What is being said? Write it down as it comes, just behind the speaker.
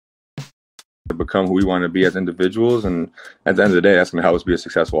become who we want to be as individuals. And at the end of the day, that's going to help us be a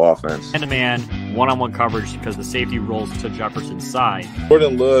successful offense. Man-to-man, one-on-one coverage because the safety rolls to Jefferson's side.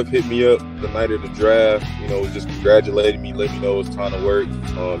 Jordan Love hit me up the night of the draft, just congratulating me, let me know it's time to work.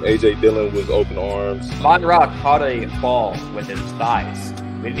 A.J. Dillon was open arms. Von Rock caught a ball with his thighs.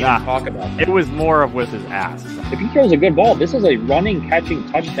 We didn't even talk about that. It was more of with his ass. If he throws a good ball, this is a running, catching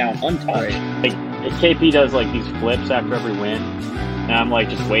touchdown untouched. Like, KP does like these flips after every win, and I'm like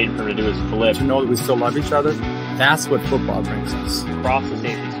just waiting for him to do his flip. To know that we still love each other, that's what football brings us. Across the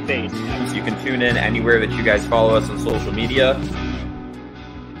safety's face. You can tune in anywhere that you guys follow us on social media.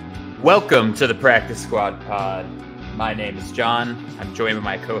 Welcome to the Practice Squad Pod. My name is John. I'm joined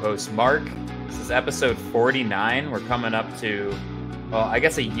by my co-host Mark. This is episode 49. We're coming up to, well, I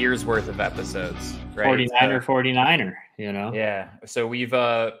guess a year's worth of episodes, right? 49er, Yeah. So we've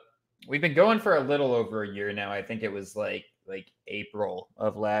been going for a little over a year now. I think it was like April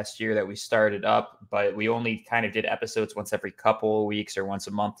of last year that we started up, but we only kind of did episodes once every couple of weeks or once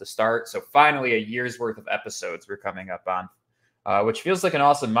a month to start. So finally a year's worth of episodes we're coming up on, which feels like an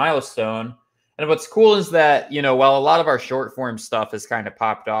awesome milestone. And what's cool is that, while a lot of our short form stuff has kind of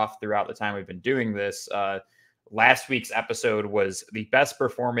popped off throughout the time we've been doing this, last week's episode was the best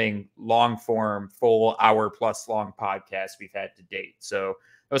performing long form, full hour plus long podcast we've had to date. So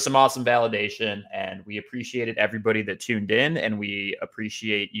it was some awesome validation, and we appreciated everybody that tuned in, and we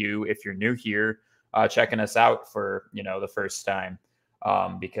appreciate you if you're new here, checking us out for, the first time,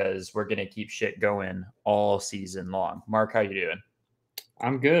 because we're going to keep shit going all season long. Mark, how you doing?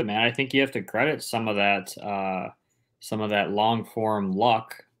 I'm good, man. I think you have to credit some of that long form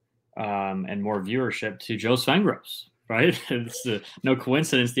luck and more viewership to Joe Svengros, right? It's no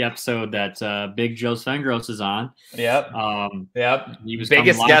coincidence the episode that Big Joe Svengros is on. Yep. Yep. He was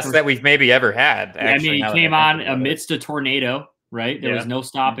biggest guest that we've maybe ever had. Actually, he came on amidst a tornado, right? There was no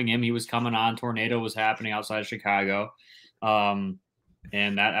stopping him. He was coming on. Tornado was happening outside of Chicago. And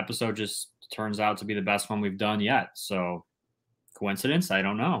that episode just turns out to be the best one we've done yet. So coincidence? I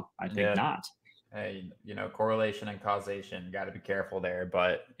don't know. I think not. Hey, correlation and causation, got to be careful there,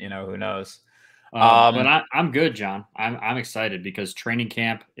 but who knows? But I'm good, John. I'm excited because training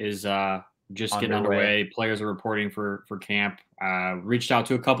camp is just getting underway. Players are reporting for camp. Reached out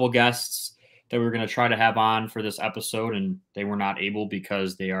to a couple guests that we were going to try to have on for this episode, and they were not able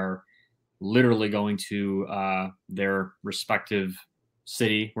because they are literally going to their respective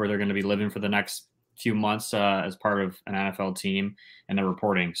city where they're going to be living for the next few months as part of an NFL team, and they're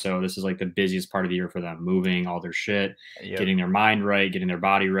reporting. So this is like the busiest part of the year for them, moving all their shit, getting their mind right, getting their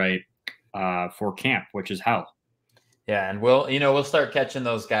body right for camp, which is hell. Yeah, and we'll start catching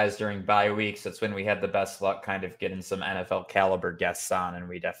those guys during bye weeks. That's when we had the best luck kind of getting some NFL caliber guests on, and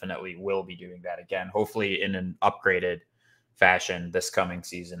we definitely will be doing that again, hopefully in an upgraded fashion this coming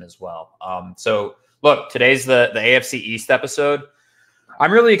season as well. So look, today's the AFC East episode.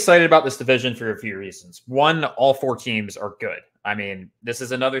 I'm really excited about this division for a few reasons. One, all four teams are good. I mean, this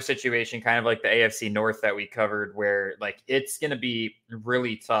is another situation kind of like the AFC North that we covered where it's going to be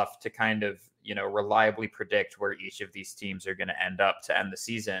really tough to kind of, reliably predict where each of these teams are going to end up to end the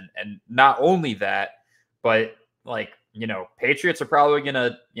season. And not only that, but Patriots are probably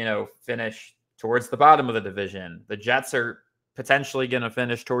going to, finish towards the bottom of the division. The Jets are potentially going to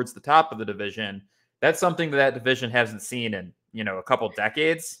finish towards the top of the division. That's something that division hasn't seen in, a couple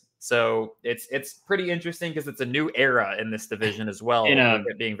decades. So it's pretty interesting because it's a new era in this division as well, with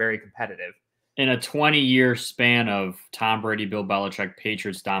it being very competitive. In a 20-year span of Tom Brady, Bill Belichick,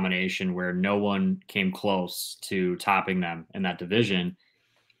 Patriots domination, where no one came close to topping them in that division,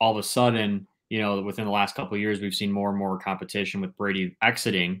 all of a sudden, within the last couple of years, we've seen more and more competition with Brady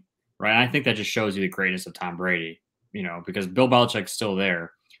exiting, right? And I think that just shows you the greatness of Tom Brady, because Bill Belichick's still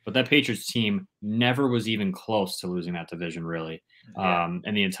there. But that Patriots team never was even close to losing that division, really. And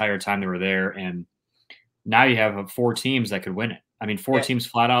the entire time they were there. And now you have four teams that could win it. I mean, four teams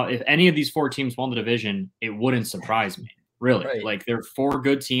flat out. If any of these four teams won the division, it wouldn't surprise me, really. Right. Like, they're four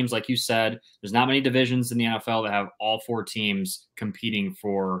good teams, like you said. There's not many divisions in the NFL that have all four teams competing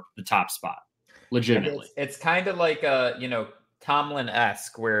for the top spot, legitimately. It's kind of like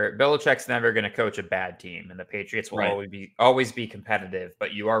Tomlin-esque, where Belichick's never going to coach a bad team, and the Patriots will always be competitive.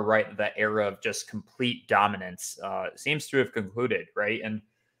 But you are right; the era of just complete dominance seems to have concluded, right? And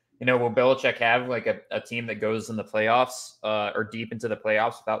will Belichick have like a team that goes in the playoffs or deep into the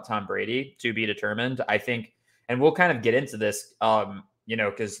playoffs without Tom Brady? To be determined. I think, and we'll kind of get into this,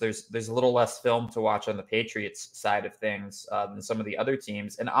 because there's a little less film to watch on the Patriots side of things than some of the other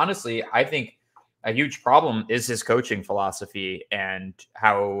teams. And honestly, I think a huge problem is his coaching philosophy and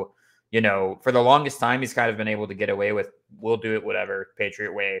how, for the longest time, he's kind of been able to get away with, we'll do it whatever,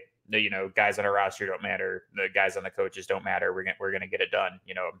 Patriot way, guys on our roster don't matter. The guys on the coaches don't matter. We're gonna get it done.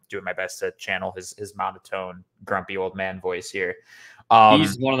 I'm doing my best to channel his monotone, grumpy old man voice here.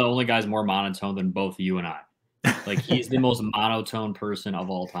 He's one of the only guys more monotone than both you and I. Like, he's the most monotone person of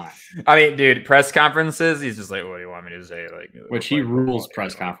all time. I mean, dude, press conferences, he's just like, what do you want me to say? Like, which he rules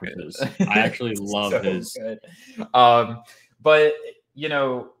press conferences. I actually love his. Good. But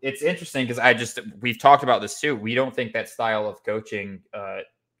it's interesting because we've talked about this too. We don't think that style of coaching,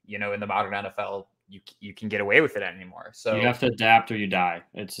 in the modern NFL, you can get away with it anymore. So you have to adapt or you die.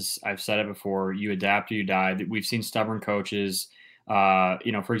 It's just, I've said it before, you adapt or you die. We've seen stubborn coaches.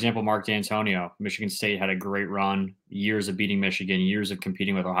 For example, Mark D'Antonio, Michigan State had a great run, years of beating Michigan, years of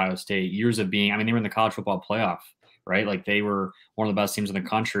competing with Ohio State, years of being, they were in the college football playoff, right? Like, they were one of the best teams in the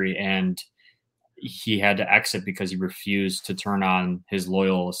country, and he had to exit because he refused to turn on his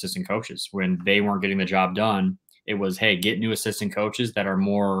loyal assistant coaches. When they weren't getting the job done, it was, hey, get new assistant coaches that are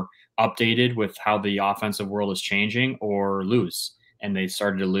more updated with how the offensive world is changing, or lose. And they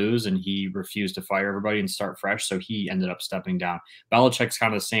started to lose, and he refused to fire everybody and start fresh. So he ended up stepping down. Belichick's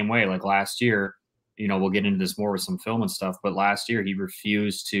kind of the same way. Like last year, we'll get into this more with some film and stuff, but last year he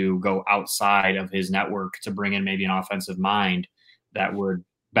refused to go outside of his network to bring in maybe an offensive mind that would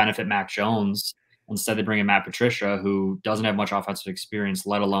benefit Mac Jones. Instead, they bring in Matt Patricia, who doesn't have much offensive experience,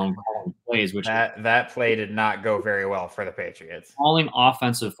 let alone calling plays. Which that play did not go very well for the Patriots. Calling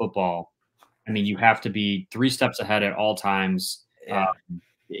offensive football, you have to be 3 steps ahead at all times. Yeah.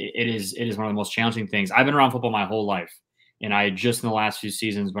 It is one of the most challenging things. I've been around football my whole life, and I just in the last few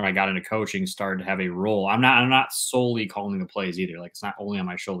seasons, when I got into coaching, started to have a role. I'm not solely calling the plays either. Like, it's not only on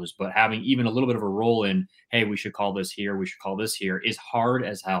my shoulders, but having even a little bit of a role in, hey, we should call this here, we should call this here, is hard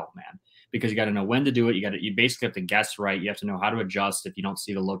as hell, man. Because you got to know when to do it. You basically have to guess right. You have to know how to adjust if you don't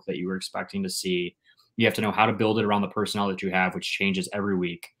see the look that you were expecting to see. You have to know how to build it around the personnel that you have, which changes every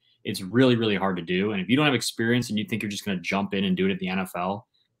week. It's really, really hard to do. And if you don't have experience and you think you're just going to jump in and do it at the NFL,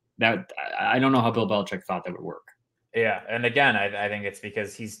 I don't know how Bill Belichick thought that would work. Yeah. And again, I think it's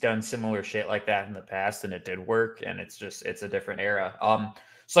because he's done similar shit like that in the past, and it did work. And it's a different era.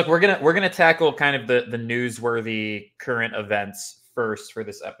 So like, we're going to tackle kind of the newsworthy current events first for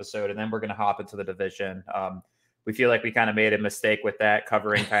this episode, and then we're going to hop into the division. We feel like we kind of made a mistake with that,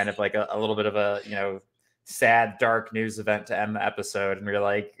 covering kind of like a little bit of a, sad, dark news event to end the episode. And we we're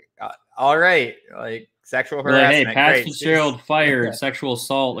like, all right, like sexual harassment. Hey, Pat Fitzgerald fired. Sexual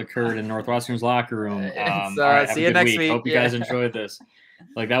assault occurred in Northwestern's locker room. See you next week. Hope you guys enjoyed this.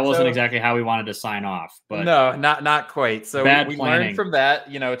 Like, that wasn't exactly how we wanted to sign off, but no, not quite. So we planning. learned from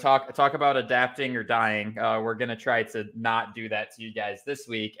that, talk about adapting or dying. We're going to try to not do that to you guys this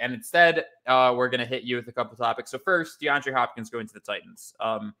week. And instead, we're going to hit you with a couple topics. So first, DeAndre Hopkins going to the Titans.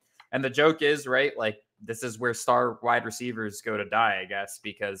 And the joke is, right, like, this is where star wide receivers go to die, I guess,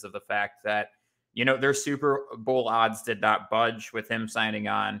 because of the fact that, their Super Bowl odds did not budge with him signing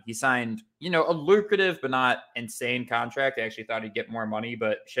on. He signed, a lucrative but not insane contract. I actually thought he'd get more money,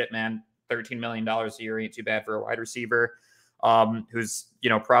 but shit, man, $13 million a year ain't too bad for a wide receiver who's,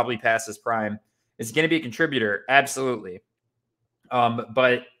 probably past his prime. Is he going to be a contributor? Absolutely.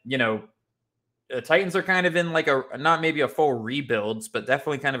 But, the Titans are kind of in like not maybe a full rebuilds, but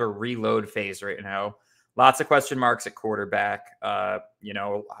definitely kind of a reload phase right now. Lots of question marks at quarterback, high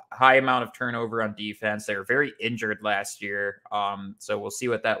amount of turnover on defense. They were very injured last year. So we'll see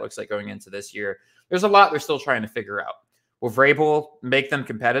what that looks like going into this year. There's a lot they're still trying to figure out. Will Vrabel make them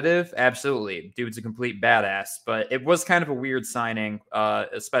competitive? Absolutely. Dude's a complete badass, but it was kind of a weird signing,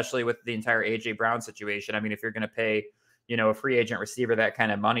 especially with the entire A.J. Brown situation. If you're going to pay, a free agent receiver that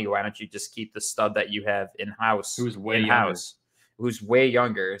kind of money, why don't you just keep the stud that you have in-house? Who's way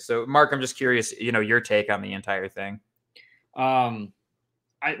younger. So, Mark, I'm just curious, your take on the entire thing.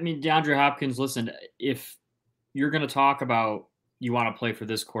 DeAndre Hopkins, listen, if you're going to talk about you want to play for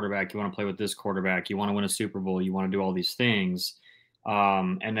this quarterback, you want to play with this quarterback, you want to win a Super Bowl, you want to do all these things,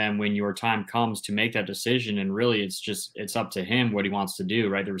 and then when your time comes to make that decision, and really it's up to him what he wants to do,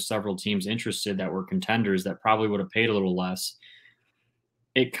 right? There were several teams interested that were contenders that probably would have paid a little less.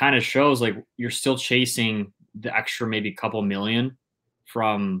 It kind of shows like you're still chasing the extra maybe couple million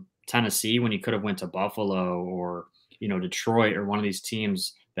from Tennessee when you could have went to Buffalo or, Detroit or one of these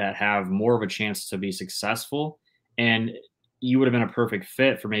teams that have more of a chance to be successful. And you would have been a perfect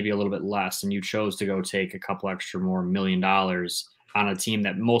fit for maybe a little bit less. And you chose to go take a couple extra more $1 million on a team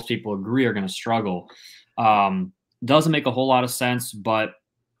that most people agree are going to struggle. Doesn't make a whole lot of sense, but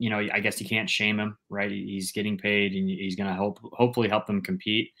I guess you can't shame him, right? He's getting paid and he's going to hopefully help them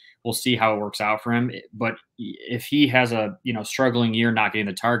compete. We'll see how it works out for him. But if he has a, struggling year, not getting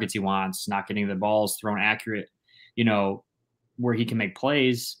the targets he wants, not getting the balls thrown accurate, where he can make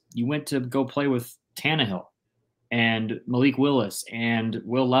plays, you went to go play with Tannehill and Malik Willis and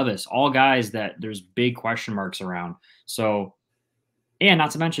Will Levis, all guys that there's big question marks around. So, and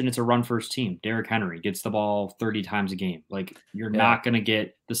not to mention, it's a run-first team. Derrick Henry gets the ball 30 times a game. Like, you're not going to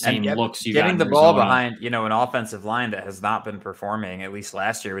get the same looks you got getting in the Arizona. ball behind, an offensive line that has not been performing, at least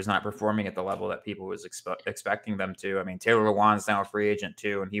last year, was not performing at the level that people was expecting them to. I mean, Taylor Lewan's now a free agent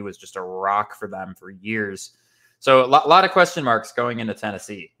too, and he was just a rock for them for years. So a lot of question marks going into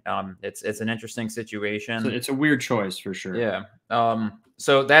Tennessee. It's an interesting situation. So it's a weird choice for sure. Yeah.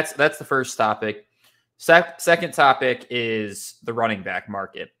 So that's the first topic. Second topic is the running back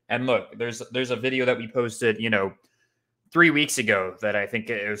market. And look, there's a video that we posted, 3 weeks ago that I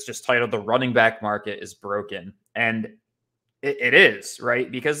think it was just titled "The Running Back Market is Broken," and it is,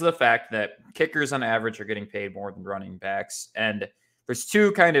 right, because of the fact that kickers on average are getting paid more than running backs. And there's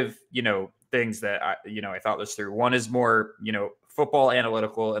two kind of things that I thought this through. One is more football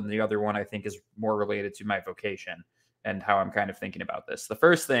analytical, and the other one I think is more related to my vocation and how I'm kind of thinking about this. The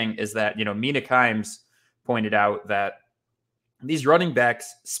first thing is that Mina Kimes pointed out that these running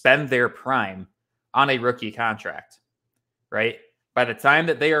backs spend their prime on a rookie contract, right? By the time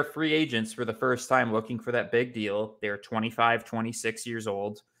that they are free agents for the first time looking for that big deal, they're 25, 26 years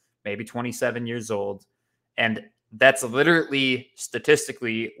old, maybe 27 years old. And that's literally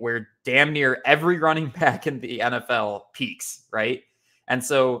statistically where damn near every running back in the NFL peaks, right? And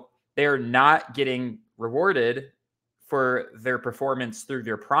so they're not getting rewarded for their performance through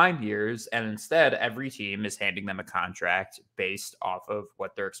their prime years. And instead, every team is handing them a contract based off of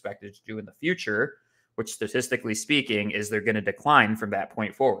what they're expected to do in the future, which statistically speaking is they're going to decline from that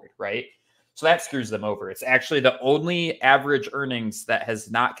point forward, right? So that screws them over. It's actually the only average earnings that has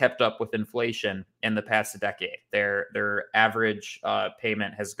not kept up with inflation in the past decade. Their average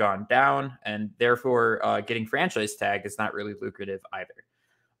payment has gone down, and therefore getting franchise tag is not really lucrative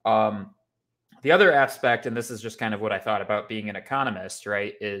either. The other aspect, and this is just kind of what I thought about being an economist,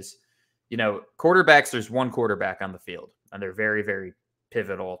 right, is, quarterbacks, there's one quarterback on the field, and they're very, very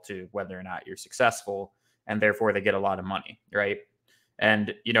pivotal to whether or not you're successful, and therefore they get a lot of money, right?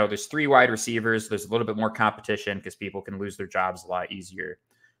 And, there's 3 wide receivers. There's a little bit more competition because people can lose their jobs a lot easier.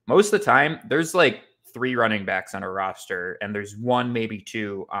 Most of the time, there's like 3 running backs on a roster, and there's 1, maybe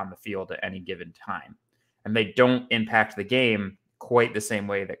 2 on the field at any given time. And they don't impact the game quite the same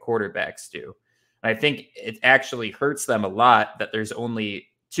way that quarterbacks do. And I think it actually hurts them a lot that there's only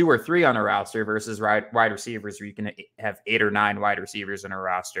 2 or 3 on a roster versus wide receivers where you can have 8 or 9 wide receivers on a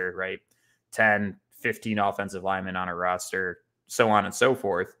roster, right? 10, 15 offensive linemen on a roster, so on and so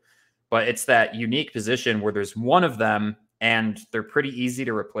forth. But it's that unique position where there's one of them and they're pretty easy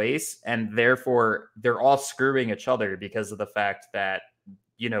to replace. And therefore they're all screwing each other because of the fact that,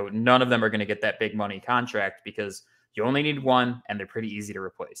 none of them are going to get that big money contract because you only need one and they're pretty easy to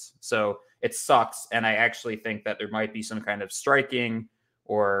replace. So it sucks. And I actually think that there might be some kind of striking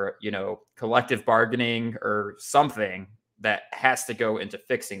or, collective bargaining or something that has to go into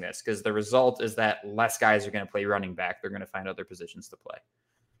fixing this, because the result is that less guys are going to play running back. They're going to find other positions to play.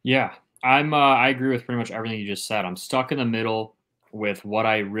 Yeah, I agree with pretty much everything you just said. I'm stuck in the middle with what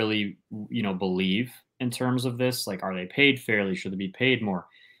I really, believe in terms of this. Like, are they paid fairly? Should they be paid more?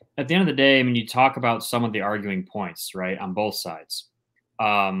 At the end of the day, I mean, you talk about some of the arguing points, right, on both sides.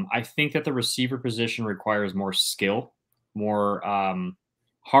 I think that the receiver position requires more skill, more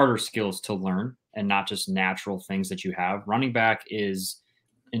harder skills to learn, and not just natural things that you have. Running back is,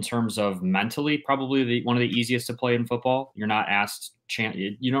 in terms of mentally, probably one of the easiest to play in football. You're not asked,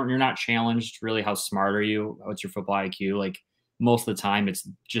 you're not challenged really. How smart are you? What's your football IQ? Like, most of the time, it's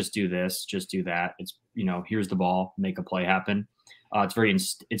just do this, just do that. It's here's the ball, make a play happen.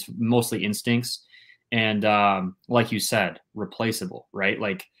 It's mostly instincts, and like you said, replaceable, right?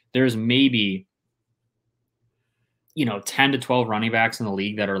 Like, there's maybe 10 to 12 running backs in the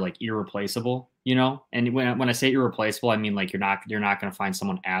league that are like irreplaceable, and when I say irreplaceable, I mean, like, you're not going to find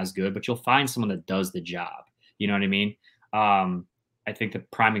someone as good, but you'll find someone that does the job. You know what I mean? I think the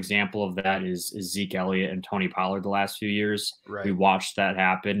prime example of that is Zeke Elliott and Tony Pollard the last few years. Right. We watched that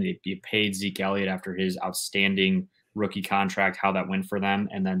happen. You paid Zeke Elliott after his outstanding rookie contract, how that went for them.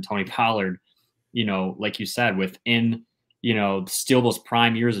 And then Tony Pollard, like you said, within, still those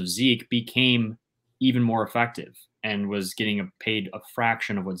prime years of Zeke, became even more effective and was getting paid a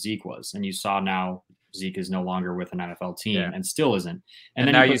fraction of what Zeke was. And you saw now Zeke is no longer with an NFL team and still isn't. And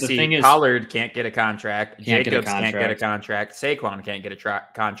then now you see Pollard can't get a contract. Jacobs can't get a contract. Saquon can't get a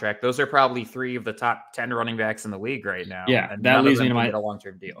contract. Those are probably 3 of the top 10 running backs in the league right now. Yeah, and that leads me to a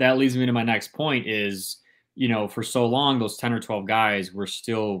long-term deal. That leads me to my next point is, for so long, those 10 or 12 guys were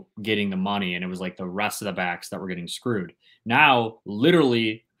still getting the money, and it was like the rest of the backs that were getting screwed. Now,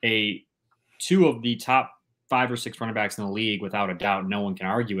 literally two of the top 5 or 6 running backs in the league, without a doubt, no one can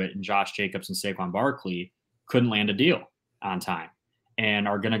argue it, and Josh Jacobs and Saquon Barkley couldn't land a deal on time and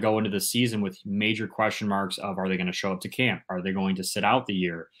are going to go into the season with major question marks of, are they going to show up to camp? Are they going to sit out the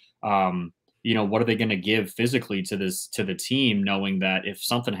year? What are they going to give physically to the team, knowing that if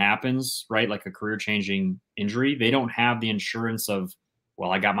something happens, right, like a career changing injury, they don't have the insurance of,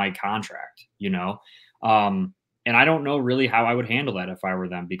 well, I got my contract, and I don't know really how I would handle that if I were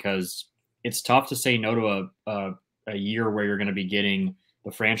them, because it's tough to say no to a year where you're going to be getting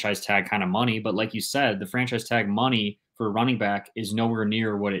the franchise tag kind of money. But like you said, the franchise tag money for a running back is nowhere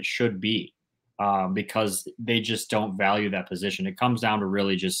near what it should be, because they just don't value that position. It comes down to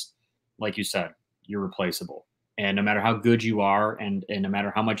really just, like you said, you're replaceable. And no matter how good you are, and no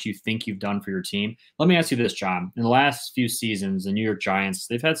matter how much you think you've done for your team, let me ask you this, John. In the last few seasons, the New York Giants,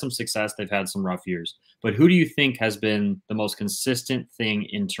 they've had some success. They've had some rough years. But who do you think has been the most consistent thing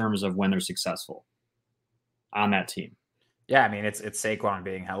in terms of when they're successful on that team? Yeah, I mean, it's Saquon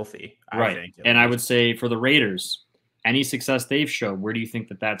being healthy, right? I think. And I would say for the Raiders, any success they've showed, where do you think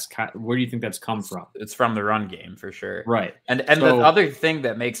that's come from? It's from the run game for sure, right? And the other thing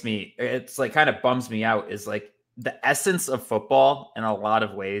that makes me, it's like kind of bums me out, is like the essence of football in a lot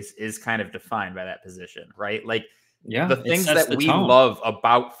of ways is kind of defined by that position, right? Like, yeah, the things that we love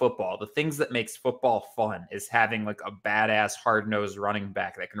about football, the things that makes football fun, is having like a badass, hard-nosed running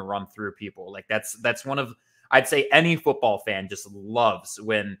back that can run through people. Like that's one of, I'd say any football fan just loves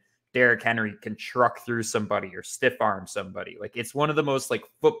when Derrick Henry can truck through somebody or stiff arm somebody. Like, it's one of the most like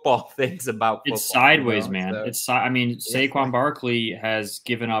football things about football. It's sideways, man. So, Saquon Barkley has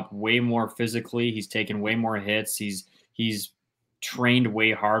given up way more physically. He's taken way more hits. He's trained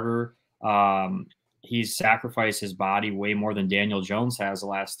way harder. He's sacrificed his body way more than Daniel Jones has the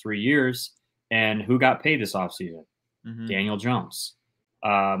last 3 years. And who got paid this offseason? Daniel Jones.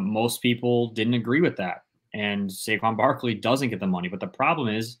 Most people didn't agree with that. And Saquon Barkley doesn't get the money. But the problem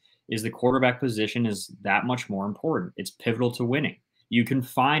is the quarterback position is that much more important. It's pivotal to winning. You can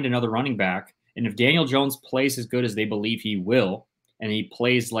find another running back. And if Daniel Jones plays as good as they believe he will, and he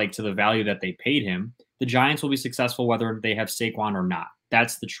plays like to the value that they paid him, the Giants will be successful whether they have Saquon or not.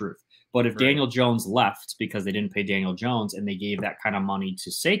 That's the truth. But if Daniel Jones left because they didn't pay Daniel Jones and they gave that kind of money to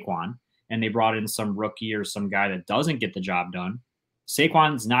Saquon, and they brought in some rookie or some guy that doesn't get the job done,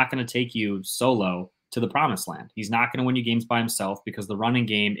 Saquon's not going to take you solo to the promised land. He's not going to win you games by himself because the running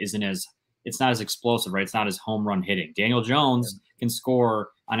game it's not as explosive, right? It's not as home run hitting. Daniel Jones can score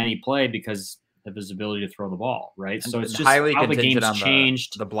on any play because of his ability to throw the ball, right? And so it's just highly how the contingent game's on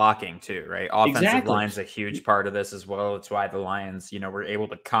changed. The blocking too, right? Offensive line's a huge Mm-hmm. part of this as well. It's why the Lions, were able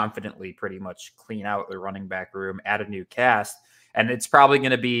to confidently pretty much clean out the running back room, add a new cast. And it's probably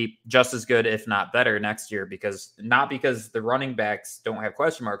going to be just as good, if not better, next year, not because the running backs don't have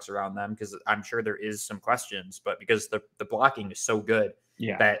question marks around them, because I'm sure there is some questions, but because the blocking is so good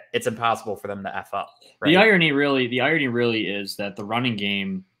that it's impossible for them to F up. Right? The irony really is that the running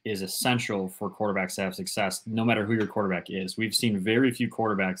game is essential for quarterbacks to have success, no matter who your quarterback is. We've seen very few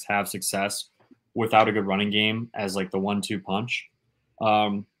quarterbacks have success without a good running game as like the 1-2 punch.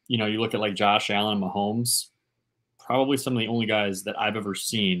 You look at like Josh Allen and Mahomes, probably some of the only guys that I've ever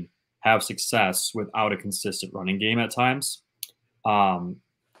seen have success without a consistent running game at times. And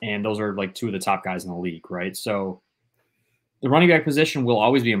those are like two of the top guys in the league, right? So the running back position will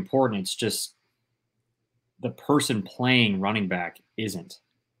always be important. It's just the person playing running back isn't.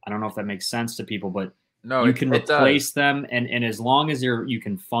 I don't know if that makes sense to people, but you can replace them. And as long as you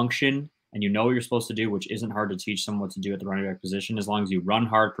can function and you know what you're supposed to do, which isn't hard to teach someone what to do at the running back position, as long as you run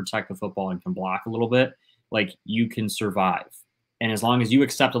hard, protect the football, and can block a little bit, like, you can survive. And as long as you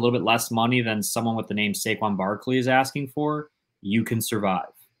accept a little bit less money than someone with the name Saquon Barkley is asking for, you can survive.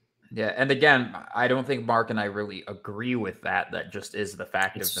 Yeah, and again, I don't think Mark and I really agree with that. That just is the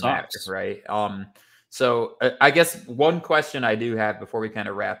fact of the matter, right? So I guess one question I do have before we kind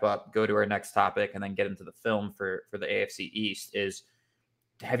of wrap up, go to our next topic, and then get into the film for the AFC East is,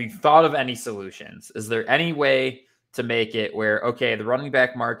 have you thought of any solutions? Is there any way to make it where, okay, the running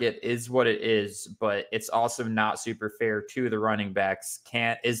back market is what it is, but it's also not super fair to the running backs?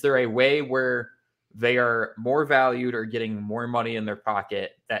 Is there a way where they are more valued or getting more money in their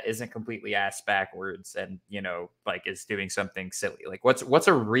pocket that isn't completely ass backwards and, like, is doing something silly? Like, what's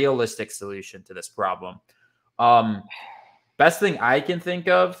a realistic solution to this problem? Best thing I can think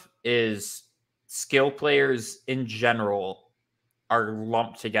of is skill players in general are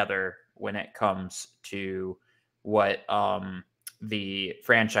lumped together when it comes to what the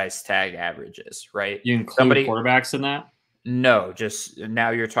franchise tag average is, right? You include quarterbacks in that? No, just now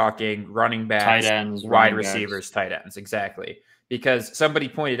you're talking running backs, Tight ends, wide running backs. receivers, tight ends. Exactly. Because somebody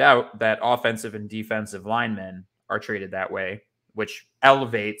pointed out that offensive and defensive linemen are treated that way, which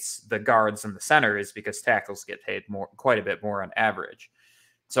elevates the guards and the centers because tackles get paid quite a bit more on average.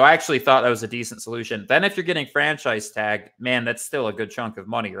 So I actually thought that was a decent solution. Then if you're getting franchise tagged, man, that's still a good chunk of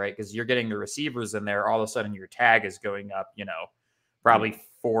money, right? Because you're getting the receivers in there. All of a sudden your tag is going up, probably $4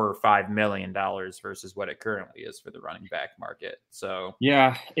 or $5 million versus what it currently is for the running back market. So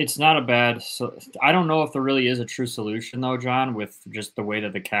yeah, it's not a bad. So I don't know if there really is a true solution though, John, with just the way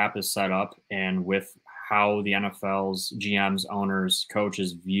that the cap is set up and with how the NFL's GMs, owners,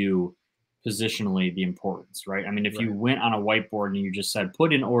 coaches view positionally the importance, right? I mean, if you went on a whiteboard and you just said,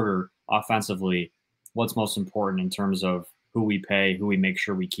 put in order offensively, what's most important in terms of who we pay, who we make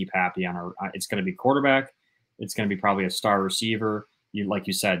sure we keep happy on our, it's going to be quarterback. It's going to be probably a star receiver. Like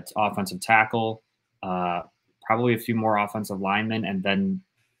you said, offensive tackle, probably a few more offensive linemen, and then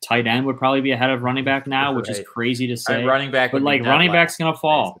tight end would probably be ahead of running back now, which is crazy to say. Running back, but like running back's going to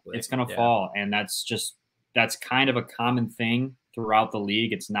fall. Basically. It's going to fall, and that's kind of a common thing throughout the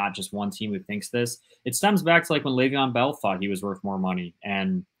league. It's not just one team who thinks this. It stems back to like when Le'Veon Bell thought he was worth more money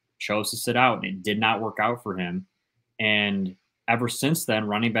and chose to sit out, and it did not work out for him. And ever since then,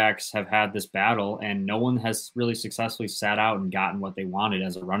 running backs have had this battle, and no one has really successfully sat out and gotten what they wanted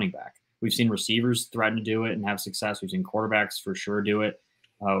as a running back. We've seen receivers threaten to do it and have success. We've seen quarterbacks for sure do it.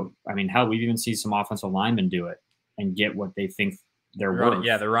 I mean, hell, we've even seen some offensive linemen do it and get what they think they're worth.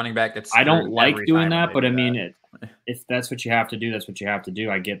 Yeah, the running back gets. I don't like doing that, but I mean, if that's what you have to do, that's what you have to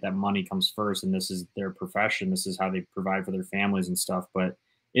do. I get that money comes first, and this is their profession. This is how they provide for their families and stuff. But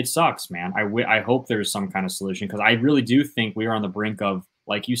it sucks, man. I hope there's some kind of solution, because I really do think we are on the brink of,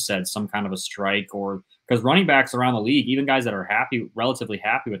 like you said, some kind of a strike, or because running backs around the league, even guys that are relatively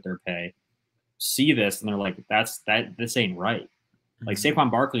happy with their pay, see this and they're like, this ain't right. Like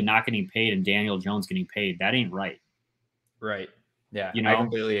Saquon Barkley not getting paid and Daniel Jones getting paid, that ain't right. Right. Yeah, I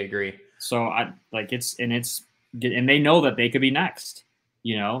completely agree. So and they know that they could be next.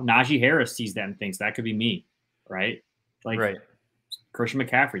 Najee Harris sees that and thinks that could be me, right? Right. Christian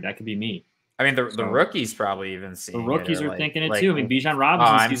McCaffrey, that could be me. I mean, the rookies probably even see. The rookies are thinking it too. I mean, Bijan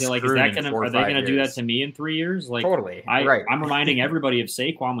Robinson sees it like, are they going to do that to me in 3 years? Like, totally. I'm reminding everybody of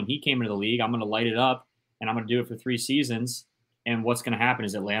Saquon when he came into the league. I'm going to light it up, and I'm going to do it for 3 seasons. And what's going to happen?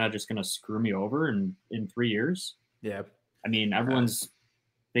 Is Atlanta just going to screw me over in 3 years? Yeah. I mean, everyone's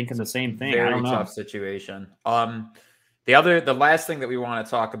thinking the same thing. Very I don't know. Tough situation. The last thing that we want to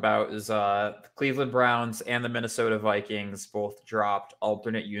talk about is the Cleveland Browns and the Minnesota Vikings both dropped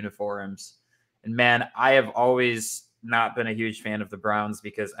alternate uniforms. And man, I have always not been a huge fan of the Browns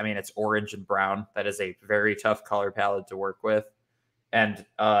because, I mean, it's orange and brown. That is a very tough color palette to work with. And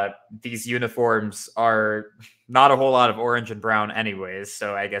these uniforms are not a whole lot of orange and brown anyways.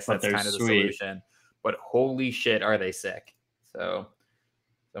 So I guess that's kind of the solution. But holy shit, are they sick. So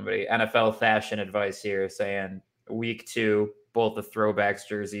somebody, NFL fashion advice here, saying week 2, both the throwbacks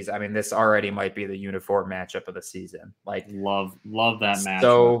jerseys. I mean, this already might be the uniform matchup of the season. Like, love that matchup.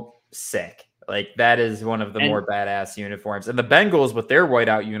 So sick. Like, that is one of the more badass uniforms. And the Bengals with their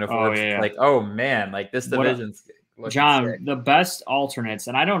whiteout uniforms, like, oh man, like this division's John, sick. The best alternates,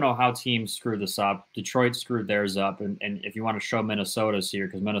 and I don't know how teams screw this up. Detroit screwed theirs up, and if you want to show Minnesota's here,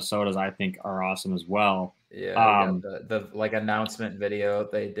 because Minnesota's I think are awesome as well. Yeah, the like announcement video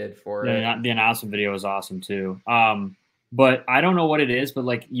they did for it. The announcement video is awesome too. But I don't know what it is, but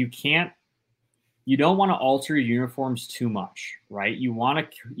like you don't want to alter your uniforms too much, right? You want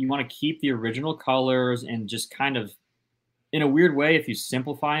to keep the original colors and just kind of, in a weird way, if you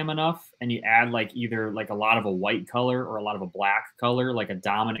simplify them enough and you add like either like a lot of a white color or a lot of a black color, like a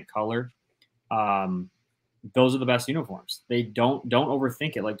dominant color, those are the best uniforms. They don't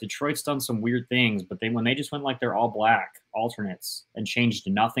overthink it. Like Detroit's done some weird things, but when they just went like they're all black alternates and changed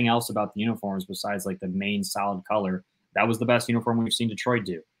nothing else about the uniforms besides like the main solid color, that was the best uniform we've seen Detroit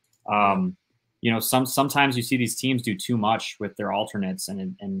do. Sometimes you see these teams do too much with their alternates,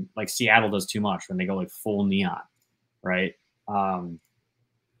 and like Seattle does too much when they go like full neon, right?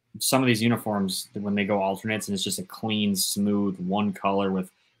 Some of these uniforms, when they go alternates and it's just a clean, smooth one color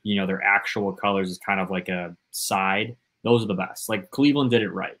with, their actual colors is kind of like a side. Those are the best. Like Cleveland did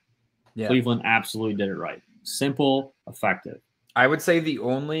it right. Yeah. Cleveland absolutely did it right. Simple, effective. I would say the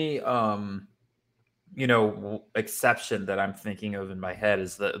only, exception that I'm thinking of in my head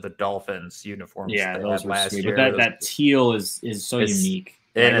is the Dolphins uniforms. Yeah, those were last sweet. year. But that teal is so unique.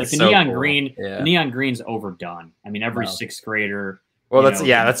 And like it's the so neon cool. green, Yeah. The neon green's overdone. I mean, every sixth grader. Well, that's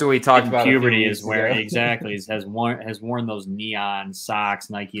what we talked about. Puberty is where exactly has worn those neon socks,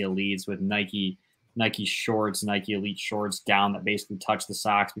 Nike Elites with Nike Nike shorts, Nike Elite shorts down that basically touch the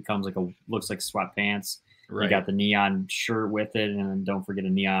socks, becomes looks like sweatpants. Right. You got the neon shirt with it, and then don't forget a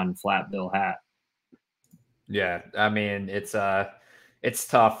neon flat bill hat. Yeah, I mean it's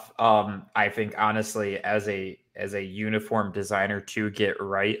tough. I think honestly, as a uniform designer to get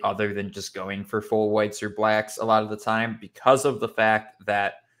right, other than just going for full whites or blacks a lot of the time, because of the fact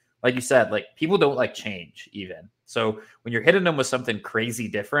that, like you said, like people don't like change even. So when you're hitting them with something crazy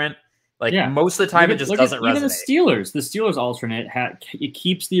different, like most of the time it just doesn't resonate. Even the Steelers alternate it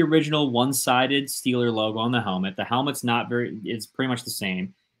keeps the original one-sided Steeler logo on the helmet. The helmet's it's pretty much the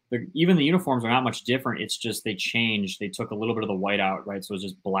same. Even the uniforms are not much different. It's just they changed. They took a little bit of the white out, right? So it's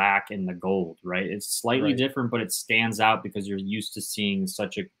just black and the gold, right? It's slightly different, but it stands out because you're used to seeing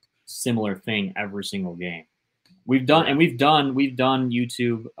such a similar thing every single game. We've done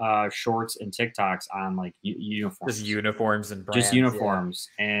YouTube shorts and TikToks on like uniforms. Just uniforms and brands. Just uniforms.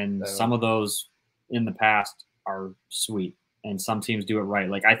 Yeah. And some of those in the past are sweet. And some teams do it right.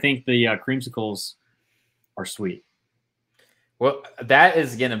 Like I think the creamsicles are sweet. Well, that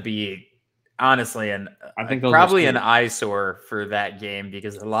is going to be honestly I think probably an eyesore for that game,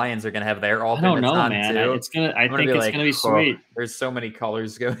 because the Lions are going to have their alternates on too. I don't know, man. I think it's going to be sweet. There's so many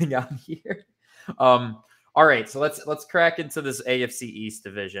colors going on here. All right, so let's crack into this AFC East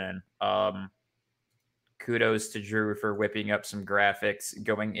division. Kudos to Drew for whipping up some graphics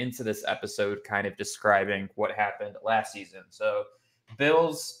going into this episode, kind of describing what happened last season. So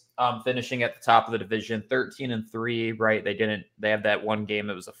Bills finishing at the top of the division, 13-3, right? They had that one game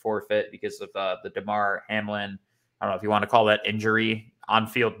that was a forfeit because of the Damar Hamlin, I don't know if you want to call that injury,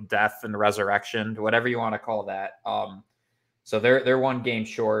 on-field death and resurrection, whatever you want to call that. So they're one game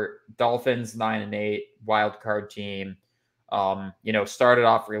short. Dolphins 9-8, wild card team. Started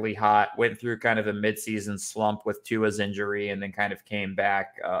off really hot, went through kind of a midseason slump with Tua's injury, and then kind of came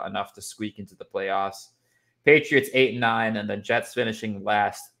back enough to squeak into the playoffs. Patriots 8-9, and the Jets finishing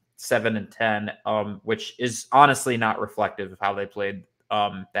last 7-10, which is honestly not reflective of how they played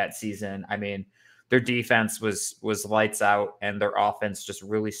that season. I mean, their defense was lights out, and their offense just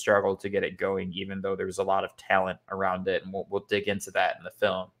really struggled to get it going, even though there was a lot of talent around it. And we'll dig into that in the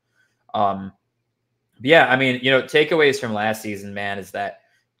film. Yeah, I mean, takeaways from last season, man, is that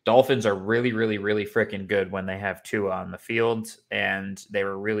Dolphins are really, really, really freaking good when they have Tua on the field, and they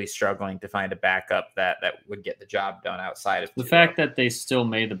were really struggling to find a backup that would get the job done outside of the Tua. fact that they still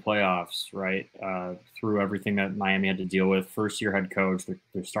made the playoffs, right, through everything that Miami had to deal with. First-year head coach,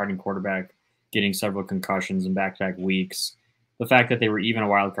 their starting quarterback getting several concussions in back-to-back weeks. The fact that they were even a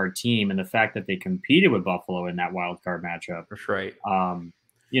wild card team, and the fact that they competed with Buffalo in that wild card matchup. That's right.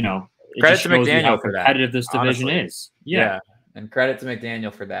 Credit to McDaniel for that. Competitive this division is. Yeah. And credit to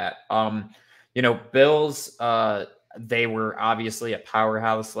McDaniel for that. Bills, they were obviously a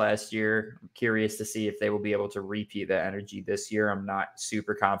powerhouse last year. I'm curious to see if they will be able to repeat that energy this year. I'm not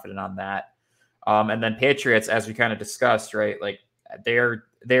super confident on that. And then Patriots, as we kind of discussed, right? Like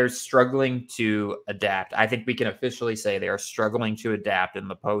they're struggling to adapt. I think we can officially say they are struggling to adapt in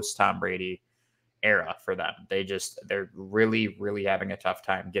the post Tom Brady era for them. They're really, really having a tough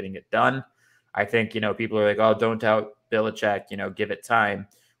time getting it done. I think, people are like, oh, don't doubt Belichick, give it time.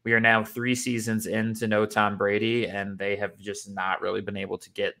 We are now 3 seasons into no Tom Brady, and they have just not really been able to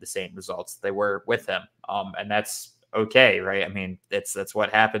get the same results they were with him. And that's okay, right? I mean, that's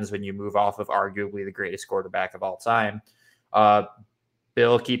what happens when you move off of arguably the greatest quarterback of all time.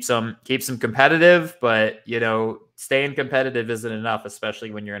 Bill keeps them competitive, but staying competitive isn't enough,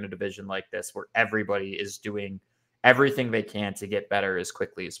 especially when you're in a division like this where everybody is doing everything they can to get better as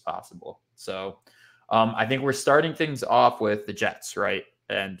quickly as possible. So I think we're starting things off with the Jets, right?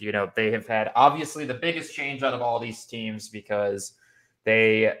 And they have had obviously the biggest change out of all these teams, because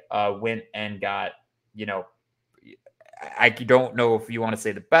they went and got I don't know if you want to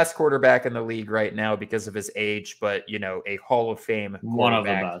say the best quarterback in the league right now because of his age, but a Hall of Fame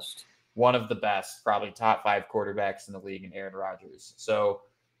quarterback. One of the best, probably top 5 quarterbacks in the league, in Aaron Rodgers. So,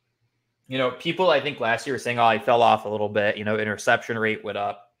 people I think last year were saying, oh, he fell off a little bit, interception rate went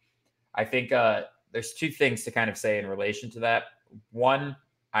up. I think there's 2 things to kind of say in relation to that. One,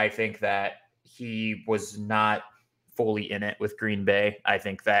 I think that he was not fully in it with Green Bay. I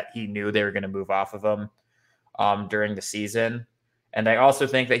think that he knew they were going to move off of him during the season. And I also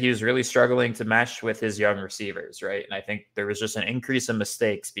think that he was really struggling to mesh with his young receivers, right? And I think there was just an increase in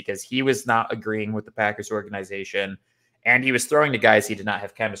mistakes because he was not agreeing with the Packers organization, and he was throwing to guys he did not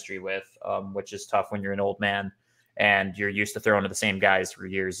have chemistry with, which is tough when you're an old man and you're used to throwing to the same guys for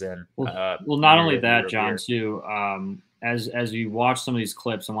years. And well, not only that, John, too, as you watch some of these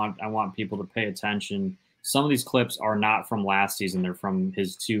clips, I want people to pay attention. some of these clips are not from last season. They're from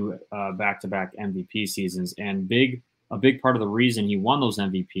his 2 back-to-back MVP seasons. And a big part of the reason he won those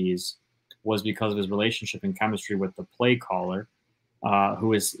MVPs was because of his relationship and chemistry with the play caller,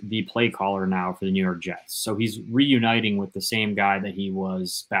 who is the play caller now for the New York Jets. So he's reuniting with the same guy that he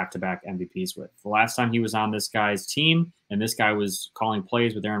was back-to-back MVPs with. The last time he was on this guy's team, and this guy was calling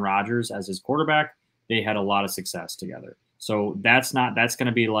plays with Aaron Rodgers as his quarterback, they had a lot of success together. So that's going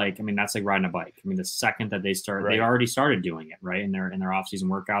to be like, I mean, that's like riding a bike. I mean, the second that they start, they already started doing it, right? In their offseason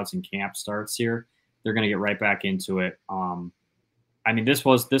workouts and camp starts here, they're going to get right back into it. I mean, this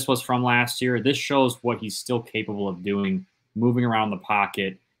was from last year. This shows what he's still capable of doing, moving around the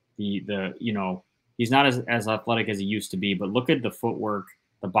pocket. He's not as athletic as he used to be, but look at the footwork,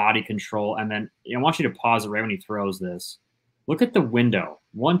 the body control, and then I want you to pause it right when he throws this. Look at the window: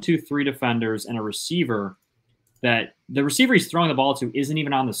 1, 2, 3 defenders and a receiver. That the receiver he's throwing the ball to isn't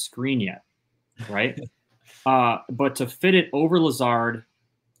even on the screen yet, right? But to fit it over Lazard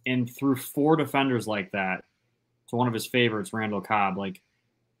and through 4 defenders like that to one of his favorites, Randall Cobb, like,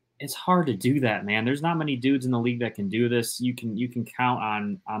 it's hard to do that, man. There's not many dudes in the league that can do this. You can count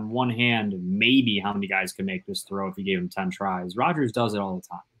on one hand maybe how many guys could make this throw if you gave him 10 tries. Rodgers does it all the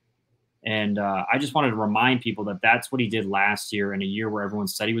time. And I just wanted to remind people that that's what he did last year, in a year where everyone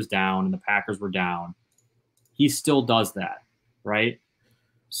said he was down and the Packers were down. He still does that, right?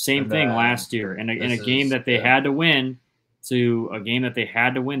 Same thing last year in a game that they had to win.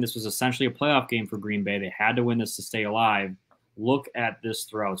 This was essentially a playoff game for Green Bay. They had to win this to stay alive. Look at this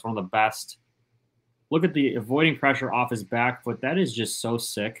throw. It's one of the best. Look at the avoiding pressure off his back foot. That is just so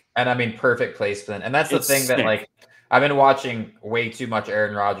sick. And I mean, perfect placement. And that's the thing that, like, I've been watching way too much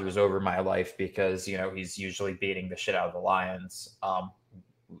Aaron Rodgers over my life because, he's usually beating the shit out of the Lions.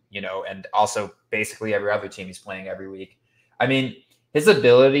 And also basically every other team he's playing every week. I mean, his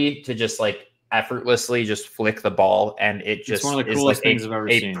ability to just like effortlessly just flick the ball, and it's one of the coolest things I've ever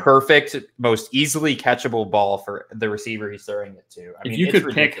seen. A perfect, most easily catchable ball for the receiver he's throwing it to. If you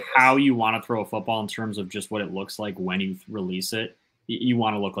could pick how you want to throw a football in terms of just what it looks like when you release it, you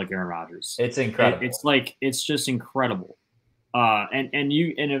want to look like Aaron Rodgers. It's incredible. It's just incredible. And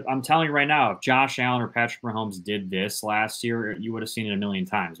I'm telling you right now, if Josh Allen or Patrick Mahomes did this last year, you would have seen it a million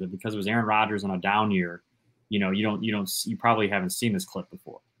times. But because it was Aaron Rodgers on a down year, you probably haven't seen this clip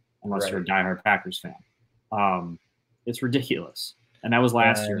before, unless you're a diehard Packers fan. It's ridiculous, and that was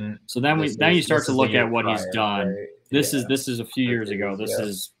last year. So then you start to look at what he's done. Right? This is a few years ago. This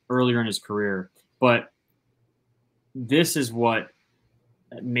is earlier in his career, but this is what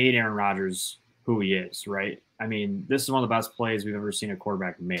made Aaron Rodgers who he is, right? I mean, this is one of the best plays we've ever seen a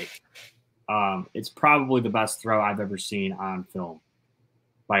quarterback make. It's probably the best throw I've ever seen on film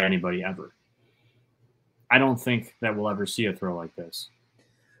by anybody ever. I don't think that we'll ever see a throw like this.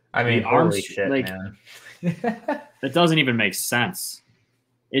 I mean, holy shit, man. It doesn't even make sense.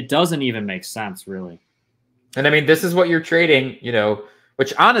 It doesn't even make sense, really. And I mean, this is what you're trading,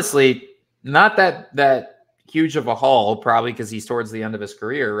 which honestly, not that huge of a haul, probably because he's towards the end of his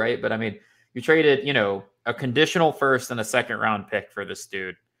career, right? But I mean, you traded, a conditional first and a second-round pick for this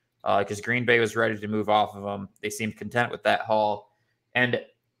dude because Green Bay was ready to move off of him. They seemed content with that haul. And,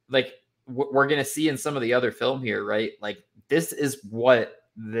 like, we're going to see in some of the other film here, right? Like, this is what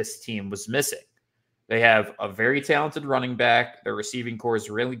this team was missing. They have a very talented running back. Their receiving core is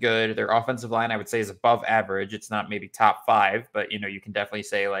really good. Their offensive line, I would say, is above average. It's not maybe top 5, but, you can definitely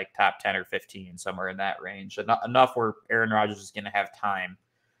say, like, top 10 or 15, somewhere in that range. Enough where Aaron Rodgers is going to have time.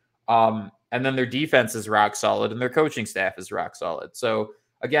 And then their defense is rock solid and their coaching staff is rock solid. So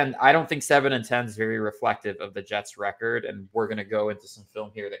again, I don't think 7-10 is very reflective of the Jets record. And we're going to go into some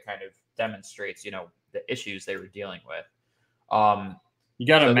film here that kind of demonstrates, the issues they were dealing with. You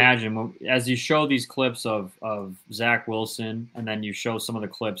got to imagine as you show these clips of Zach Wilson, and then you show some of the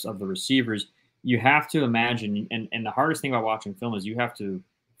clips of the receivers, you have to imagine. And the hardest thing about watching film is you have to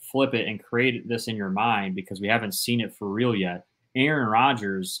flip it and create this in your mind because we haven't seen it for real yet. Aaron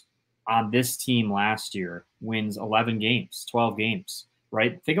Rodgers on this team last year wins 11 games, 12 games,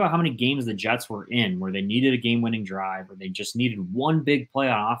 right? Think about how many games the Jets were in where they needed a game-winning drive or they just needed one big play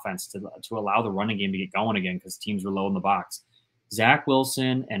on offense to allow the running game to get going again because teams were low in the box. Zach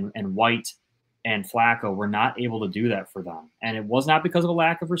Wilson and White and Flacco were not able to do that for them. And it was not because of a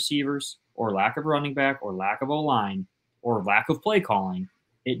lack of receivers or lack of running back or lack of O-line or lack of play calling.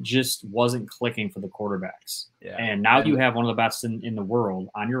 It just wasn't clicking for the quarterbacks. Yeah. And now you have one of the best in the world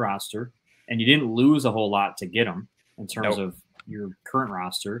on your roster, and you didn't lose a whole lot to get them in terms of your current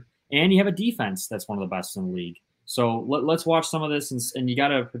roster. And you have a defense that's one of the best in the league. So let's watch some of this, and you got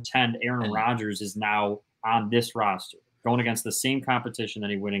to pretend Aaron Rodgers is now on this roster, going against the same competition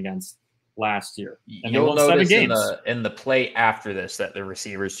that he went against last year. And You'll notice 7 games. in the play after this that the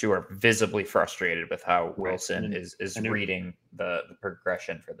receivers too are visibly frustrated with how Wilson is reading the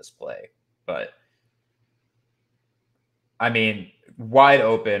progression for this play. But I mean, wide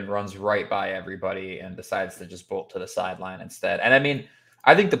open, runs right by everybody and decides to just bolt to the sideline instead. And I mean,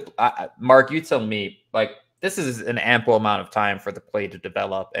 I think Mark, you tell me, like, this is an ample amount of time for the play to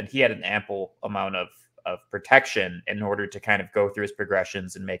develop, and he had an ample amount of protection in order to kind of go through his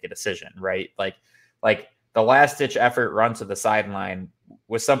progressions and make a decision, right? Like the last ditch effort run to the sideline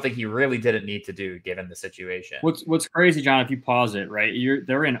was something he really didn't need to do given the situation. What's crazy, John, if you pause it, right?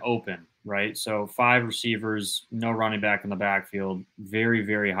 They're in open, right? So 5 receivers, no running back in the backfield, very,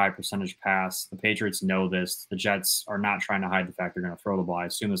 very high percentage pass. The Patriots know this. The Jets are not trying to hide the fact they're going to throw the ball. I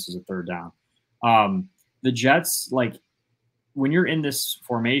assume this is a 3rd down. The Jets, like, when you're in this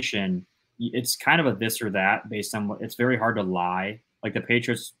formation, it's kind of a this or that based on what it's very hard to lie. Like the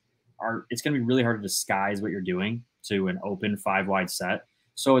Patriots it's going to be really hard to disguise what you're doing to an open 5-wide set.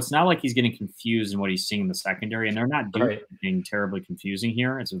 So it's not like he's getting confused in what he's seeing in the secondary, and they're not doing anything terribly confusing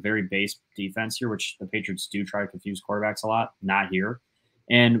here. It's a very base defense here, which the Patriots do try to confuse quarterbacks a lot, not here.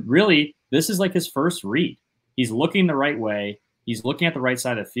 And really, this is like his first read. He's looking the right way. He's looking at the right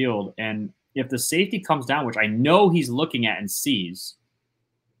side of the field. And if the safety comes down, which I know he's looking at and sees,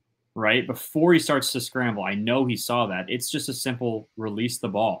 right, before he starts to scramble, I know he saw that. It's just a simple release the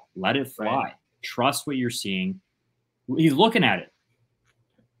ball. Let it fly. Right. Trust what you're seeing. He's looking at it.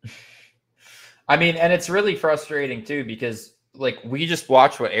 I mean, and it's really frustrating too because, like, we just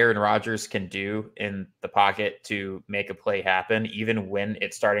watch what Aaron Rodgers can do in the pocket to make a play happen, even when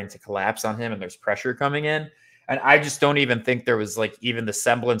it's starting to collapse on him and there's pressure coming in. And I just don't even think there was, like, even the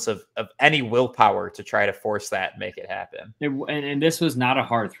semblance of any willpower to try to force that and make it happen. And this was not a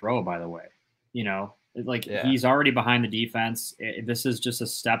hard throw, by the way. You know, like, he's already behind the defense. This is just a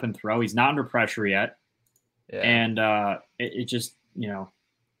step and throw. He's not under pressure yet. Yeah. And it just, you know,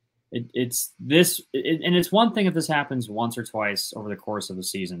 it's one thing if this happens once or twice over the course of the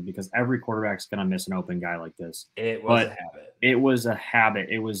season, because every quarterback's going to miss an open guy like this. It was a habit. It was a habit.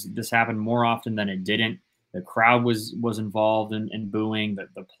 This happened more often than it didn't. The crowd was involved in booing.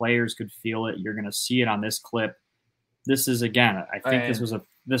 The players could feel it. You're going to see it on this clip. This is, again, I think this was a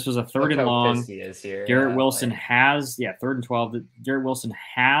 3rd and long. Garrett Wilson has 3rd and 12. Garrett Wilson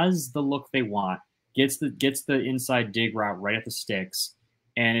has the look they want. Gets the inside dig route right at the sticks.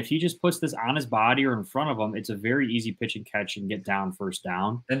 And if he just puts this on his body or in front of him, it's a very easy pitch and catch and get down 1st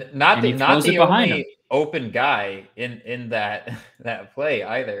down. And not the only open guy in that play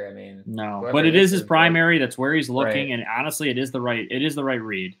either. I mean, no, but it is his primary. That's where he's looking. Right. And honestly, it is the right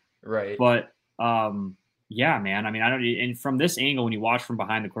read. Right. But yeah, man. I mean, and from this angle, when you watch from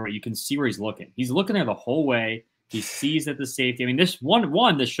behind the quarterback, you can see where he's looking. He's looking there the whole way. He sees that the safety. I mean, this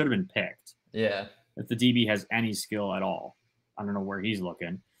this should have been picked. Yeah. If the DB has any skill at all. I don't know where he's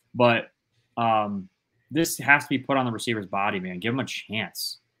looking, but this has to be put on the receiver's body, man. Give him a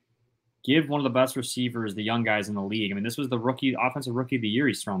chance. Give one of the best receivers, the young guys in the league. I mean, this was the offensive rookie of the year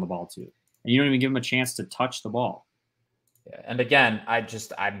he's thrown the ball to, and you don't even give him a chance to touch the ball. Yeah, and again,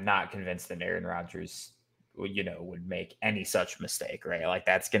 I'm not convinced that Aaron Rodgers, would make any such mistake, right? Like,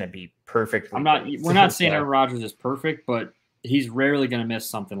 that's going to be perfect. We're not saying Aaron Rodgers is perfect, but he's rarely going to miss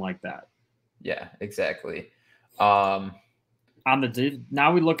something like that. Yeah, exactly. Now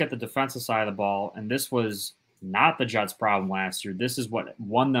we look at the defensive side of the ball, and this was not the Jets' problem last year. This is what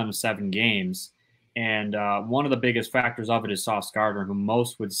won them 7 games, and one of the biggest factors of it is Sauce Gardner, who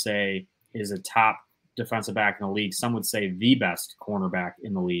most would say is a top defensive back in the league. Some would say the best cornerback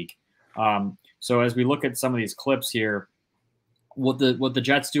in the league. So as we look at some of these clips here, what the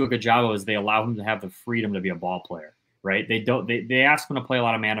Jets do a good job of is they allow him to have the freedom to be a ball player, right? They ask him to play a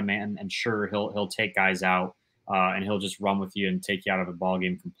lot of man-to-man, and sure, he'll take guys out. And he'll just run with you and take you out of the ball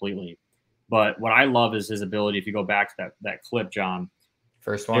game completely. But what I love is his ability. If you go back to that clip, John,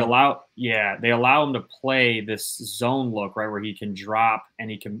 first one, they allow him to play this zone look, right, where he can drop and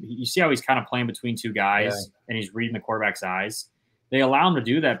you see how he's kind of playing between 2 guys and he's reading the quarterback's eyes. They allow him to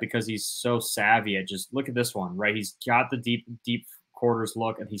do that because he's so savvy at just look at this one, right? He's got the deep quarters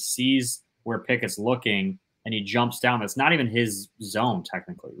look and he sees where Pickett's looking. And he jumps down. That's not even his zone,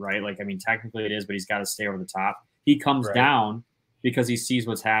 technically, right? Like, I mean, technically it is, but he's got to stay over the top. He comes down because he sees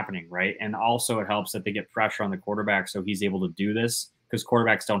what's happening, right? And also it helps that they get pressure on the quarterback so he's able to do this because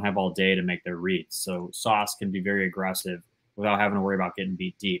quarterbacks don't have all day to make their reads. So Sauce can be very aggressive without having to worry about getting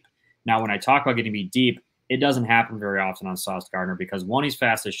beat deep. Now, when I talk about getting beat deep, it doesn't happen very often on Sauce Gardner because 1, he's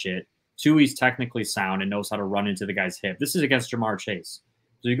fast as shit. 2, he's technically sound and knows how to run into the guy's hip. This is against Jamar Chase.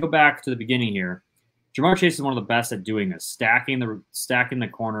 So you go back to the beginning here. Jamar Chase is one of the best at doing this, stacking the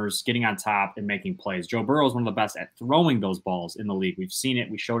corners, getting on top, and making plays. Joe Burrow is one of the best at throwing those balls in the league. We've seen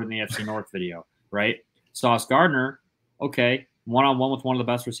it. We showed it in the FC North video, right? Sauce Gardner, okay, one-on-one with one of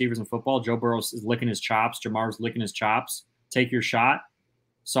the best receivers in football. Joe Burrow is licking his chops. Jamar's licking his chops. Take your shot.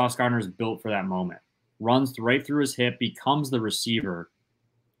 Sauce Gardner is built for that moment. Runs right through his hip, becomes the receiver,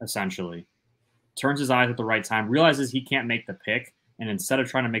 essentially. Turns his eyes at the right time, realizes he can't make the pick, and instead of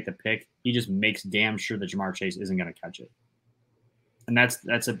trying to make the pick, he just makes damn sure that Jamar Chase isn't going to catch it. And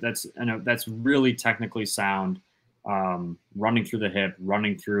that's really technically sound, running through the hip,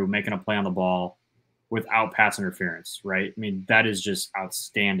 making a play on the ball without pass interference, right? I mean, that is just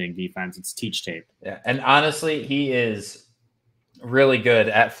outstanding defense. It's teach tape. Yeah, and honestly, he is really good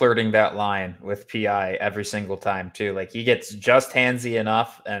at flirting that line with PI every single time too. Like, he gets just handsy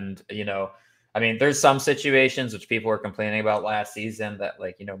enough, and I mean, there's some situations which people were complaining about last season that,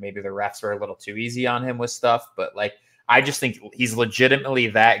 like, maybe the refs were a little too easy on him with stuff. But, like, I just think he's legitimately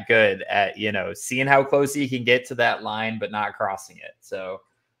that good at, seeing how close he can get to that line, but not crossing it. So,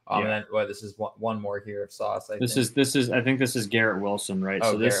 and then, this is one more here of Sauce. I think this is Garrett Wilson, right?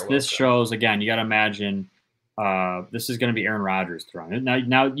 Oh, so this shows, again, you got to imagine this is going to be Aaron Rodgers throwing it.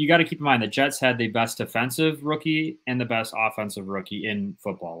 Now you got to keep in mind the Jets had the best defensive rookie and the best offensive rookie in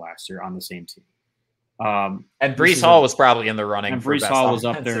football last year on the same team. And Breece Hall was probably in the running. And Breece Hall was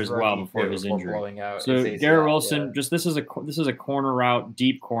up there as well before his injury. So Garrett Wilson, this is a corner route,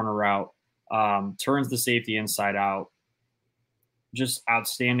 deep corner route, turns the safety inside out. Just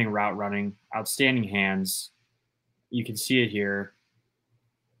outstanding route running, outstanding hands. You can see it here.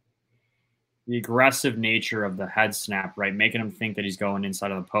 The aggressive nature of the head snap, right? Making him think that he's going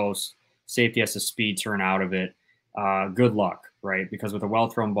inside of the post. Safety has to speed turn out of it. Good luck, right? Because with a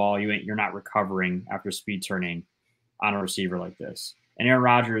well-thrown ball, you're not recovering after speed turning on a receiver like this. And Aaron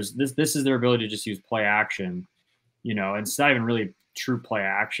Rodgers, this is their ability to just use play action. It's not even really true play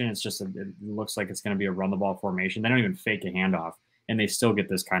action. It's just it looks like it's going to be a run the ball formation. They don't even fake a handoff, and they still get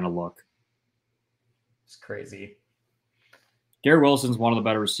this kind of look. It's crazy. Garrett Wilson's one of the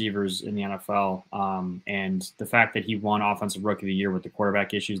better receivers in the NFL, and the fact that he won Offensive Rookie of the Year with the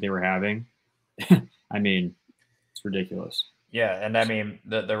quarterback issues they were having, I mean, it's ridiculous. Yeah, and I mean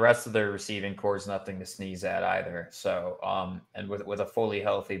the rest of their receiving core is nothing to sneeze at either. So, and with a fully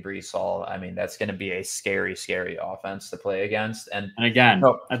healthy Breece Hall, I mean, that's going to be a scary, scary offense to play against. And again,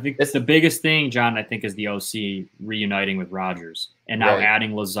 I think that's the biggest thing, John. I think is the OC reuniting with Rodgers, and now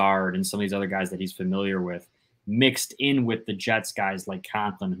adding Lazard and some of these other guys that he's familiar with, mixed in with the Jets guys like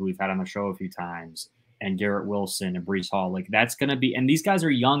Conklin, who we've had on the show a few times, and Garrett Wilson and Breece Hall. Like, that's going to be, and these guys are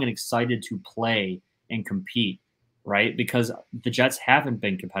young and excited to play and compete, right? Because the Jets haven't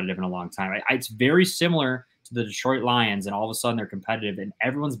been competitive in a long time. It's very similar to the Detroit Lions, and all of a sudden they're competitive, and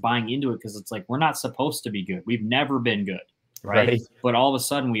everyone's buying into it because it's like, we're not supposed to be good. We've never been good, right? But all of a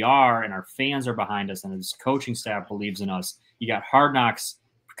sudden we are, and our fans are behind us, and this coaching staff believes in us. You got Hard Knocks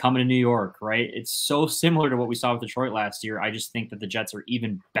coming to New York, right? It's so similar to what we saw with Detroit last year. I just think that the Jets are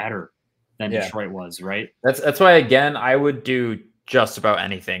even better than Detroit was, right? That's why, again, I would do just about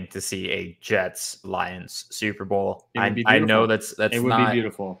anything to see a Jets-Lions Super Bowl. I know that's it would be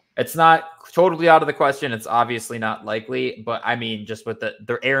beautiful. It's not totally out of the question. It's obviously not likely, but I mean, just with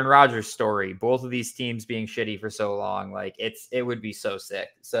the Aaron Rodgers story, both of these teams being shitty for so long, like it would be so sick.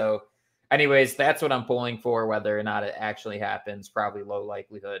 So anyways, that's what I'm pulling for. Whether or not it actually happens, probably low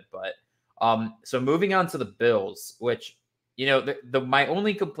likelihood. But so moving on to the Bills, which, my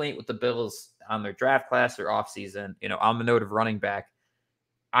only complaint with the Bills on their draft class or offseason, on the note of running back,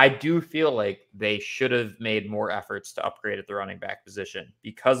 I do feel like they should have made more efforts to upgrade at the running back position,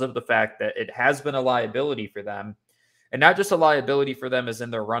 because of the fact that it has been a liability for them. And not just a liability for them as in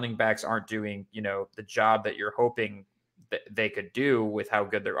their running backs aren't doing, the job that you're hoping they could do with how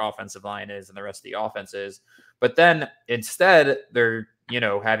good their offensive line is and the rest of the offense is. But then instead they're,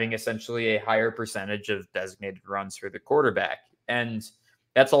 having essentially a higher percentage of designated runs for the quarterback. And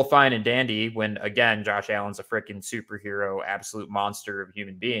that's all fine and dandy when, again, Josh Allen's a freaking superhero, absolute monster of a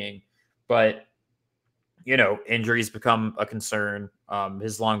human being. But, injuries become a concern.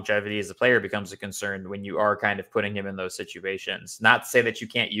 His longevity as a player becomes a concern when you are kind of putting him in those situations. Not to say that you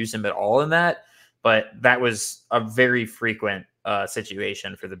can't use him at all in that, but that was a very frequent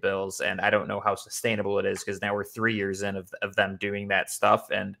situation for the Bills, and I don't know how sustainable it is, because now we're 3 years in of them doing that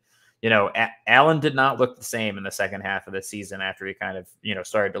stuff. And, Allen did not look the same in the second half of the season after he kind of,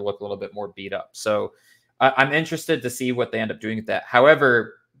 started to look a little bit more beat up. So I'm interested to see what they end up doing with that.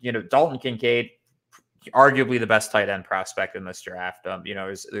 However, Dalton Kincaid, arguably the best tight end prospect in this draft.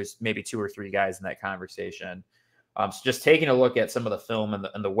 There's maybe 2 or 3 guys in that conversation. So just taking a look at some of the film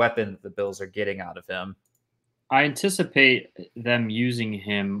and the weapon the Bills are getting out of him. I anticipate them using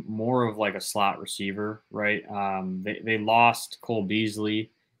him more of like a slot receiver, right? They lost Cole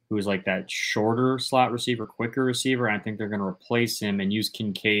Beasley, who is like that shorter slot receiver, quicker receiver. And I think they're going to replace him and use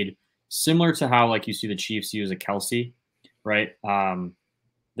Kincaid, similar to how like you see the Chiefs use a Kelsey, right?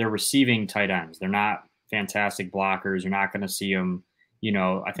 They're receiving tight ends. They're not fantastic blockers. You're not going to see them.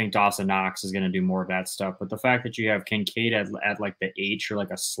 I think Dawson Knox is going to do more of that stuff. But the fact that you have Kincaid at like the H or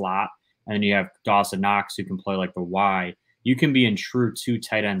like a slot, and then you have Dawson Knox who can play like the Y, you can be in true 2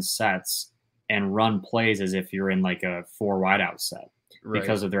 tight end sets and run plays as if you're in like a 4 wideout set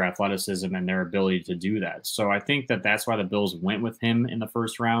because of their athleticism and their ability to do that. So I think that's why the Bills went with him in the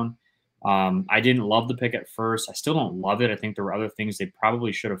first round. I didn't love the pick at first. I still don't love it. I think there were other things they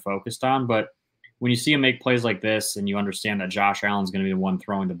probably should have focused on. But when you see him make plays like this and you understand that Josh Allen's going to be the one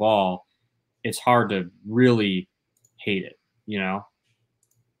throwing the ball, it's hard to really hate it,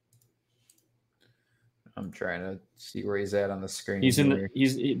 I'm trying to see where he's at on the screen.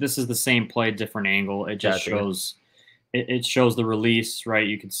 This is the same play, different angle. It just shows it shows the release, right?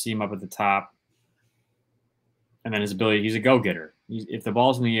 You can see him up at the top. And then his ability, he's a go-getter. If the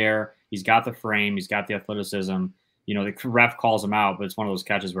ball's in the air, he's got the frame, he's got the athleticism. The ref calls him out, but it's one of those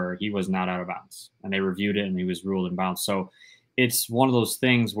catches where he was not out of bounds. And they reviewed it, and he was ruled in bounds. So it's one of those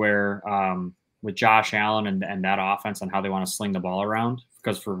things where with Josh Allen and that offense and how they want to sling the ball around,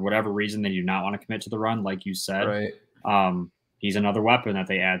 because for whatever reason they do not want to commit to the run, like you said, he's another weapon that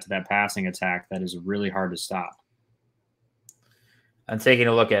they add to that passing attack that is really hard to stop. And taking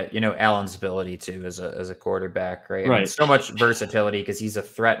a look at, Allen's ability too as a quarterback, right? Right. I mean, so much versatility because he's a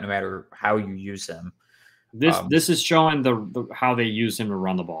threat no matter how you use him. This is showing the how they use him to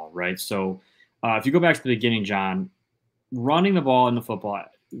run the ball, right? So if you go back to the beginning, John, running the ball in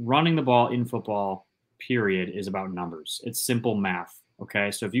football, period, is about numbers. It's simple math,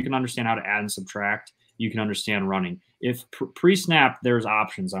 okay? So if you can understand how to add and subtract, you can understand running. If pre-snap, there's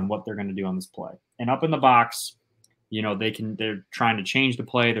options on what they're going to do on this play. And up in the box, they're trying to change the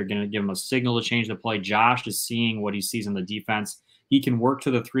play. They're going to give him a signal to change the play. Josh is seeing what he sees in the defense. He can work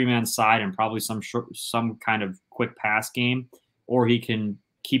to the 3-man side and probably some kind of quick pass game, or he can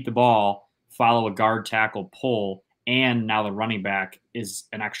keep the ball, follow a guard tackle pull, and now the running back is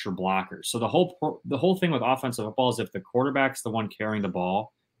an extra blocker. So the whole thing with offensive football is if the quarterback's the one carrying the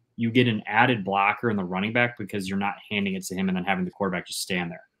ball, you get an added blocker in the running back because you're not handing it to him and then having the quarterback just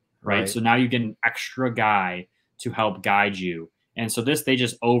stand there, right? So now you get an extra guy to help guide you. And so they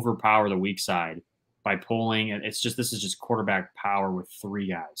just overpower the weak side by pulling. And this is just quarterback power with 3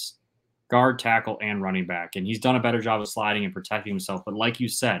 guys, guard, tackle, and running back. And he's done a better job of sliding and protecting himself. But like you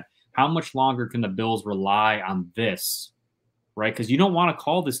said, how much longer can the Bills rely on this, right? Because you don't want to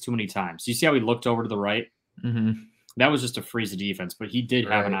call this too many times. You see how he looked over to the right? Mm-hmm. That was just to freeze the defense, but he did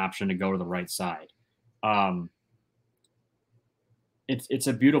have an option to go to the right side. It's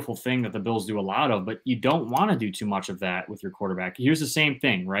a beautiful thing that the Bills do a lot of, but you don't want to do too much of that with your quarterback. Here's the same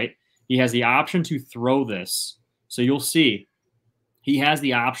thing, right? He has the option to throw this. So you'll see he has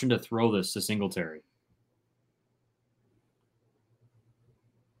the option to throw this to Singletary.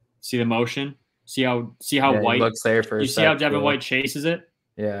 See the motion? See how White looks there for you see how Devin White chases it?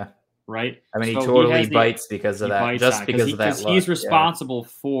 Yeah. Right? I mean, he totally bites because of that. Just because of that. Because he's responsible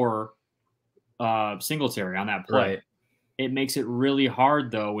for Singletary on that play. Right. It makes it really hard,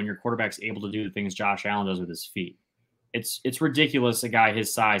 though, when your quarterback's able to do the things Josh Allen does with his feet. It's ridiculous a guy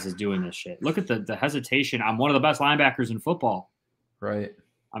his size is doing this shit. Look at the hesitation on one of the best linebackers in football. Right.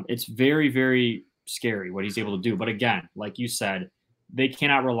 It's very, very scary what he's able to do. But again, like you said, they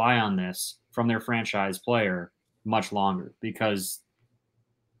cannot rely on this from their franchise player much longer because,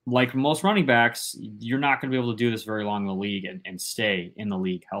 like most running backs, you're not going to be able to do this very long in the league and stay in the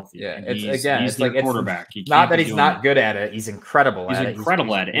league healthy. Yeah, and it's like quarterback. Not that he's not good at it; he's incredible. He's at it.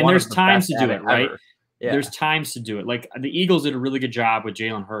 incredible at it, and there's times to do it, right? Yeah. There's times to do it. Like the Eagles did a really good job with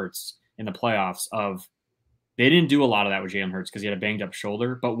Jalen Hurts in the playoffs. They didn't do a lot of that with Jalen Hurts because he had a banged up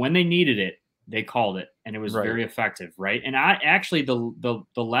shoulder, but when they needed it, they called it, and it was very effective, right? And the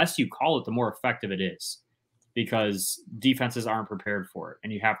less you call it, the more effective it is. Because defenses aren't prepared for it,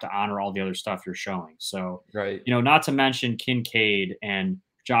 and you have to honor all the other stuff you're showing. So, not to mention Kincaid and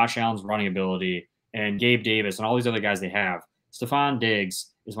Josh Allen's running ability and Gabe Davis and all these other guys they have. Stephon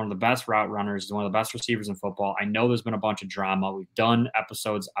Diggs is one of the best route runners. He's one of the best receivers in football. I know there's been a bunch of drama. We've done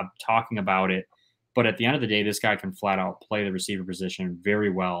episodes of talking about it. But at the end of the day, this guy can flat out play the receiver position very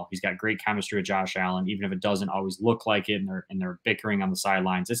well. He's got great chemistry with Josh Allen, even if it doesn't always look like it and they're bickering on the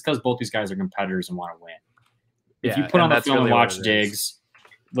sidelines. It's because both these guys are competitors and want to win. If you put on the film and watch Diggs,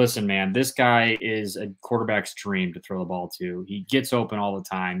 Listen, man, this guy is a quarterback's dream to throw the ball to. He gets open all the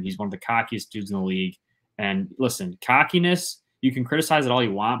time. He's one of the cockiest dudes in the league. And listen, cockiness, you can criticize it all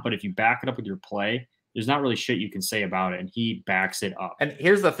you want, but if you back it up with your play, there's not really shit you can say about it. And he backs it up. And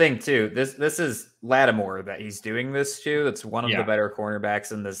here's the thing, too. This is Lattimore that he's doing this to. That's one of the better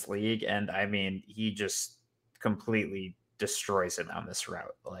cornerbacks in this league. And I mean, he just completely destroys him on this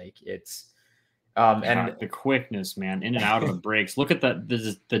route. Like it's and the quickness, man, in and out of the breaks. Look at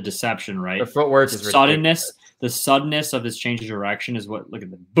the deception, right? The footwork the is suddenness. ridiculous. The suddenness of his change of direction is what. Look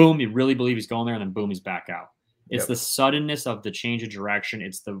at the boom. You really believe he's going there, and then boom, he's back out. It's the suddenness of the change of direction.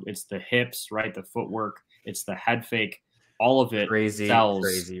 It's the hips, right? The footwork. It's the head fake. All of it sells.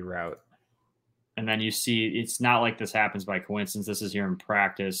 Crazy route. And then you see, it's not like this happens by coincidence. This is here in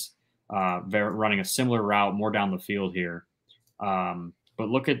practice. They're running a similar route more down the field here. But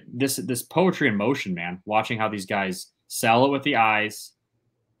look at this poetry in motion, man. Watching how these guys sell it with the eyes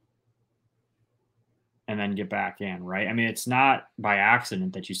and then get back in, right? I mean, it's not by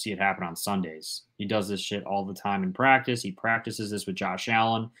accident that you see it happen on Sundays. He does this shit all the time in practice. He practices this with Josh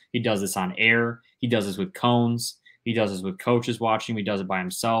Allen. He does this on air. He does this with cones. He does this with coaches watching him. He does it by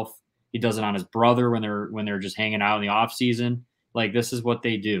himself. He does it on his brother when they're just hanging out in the off season. Like, this is what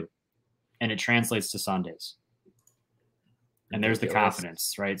they do. And it translates to Sundays. And there's the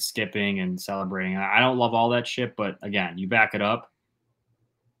confidence, right? Skipping and celebrating. I don't love all that shit, but again, you back it up.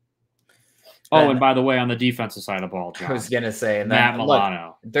 Oh, and by the way, on the defensive side of the ball, John, I was gonna say, and Matt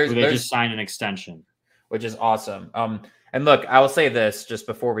Milano, they just signed an extension, which is awesome. And look, I will say this just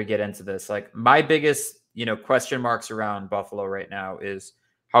before we get into this: like my biggest, question marks around Buffalo right now is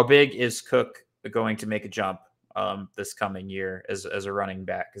how big is Cook going to make a jump this coming year as a running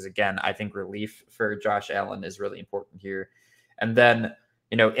back? Because again, I think relief for Josh Allen is really important here. And then,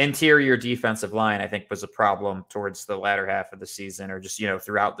 interior defensive line, I think, was a problem towards the latter half of the season or just,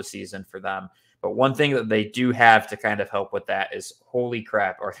 throughout the season for them. But one thing that they do have to kind of help with that is, holy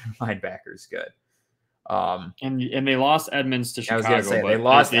crap, are their linebackers good? And they lost Edmonds to Chicago. I was going to say, they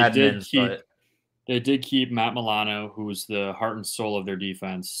lost Edmonds, but they did keep Matt Milano, who's the heart and soul of their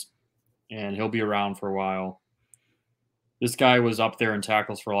defense, and he'll be around for a while. This guy was up there in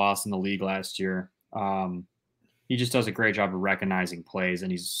tackles for loss in the league last year. He just does a great job of recognizing plays,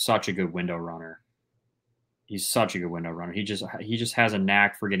 and he's such a good window runner. He just has a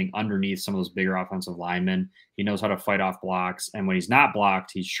knack for getting underneath some of those bigger offensive linemen. He knows how to fight off blocks, and when he's not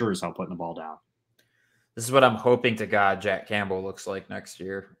blocked, he's sure as hell putting the ball down. This is what I'm hoping to God Jack Campbell looks like next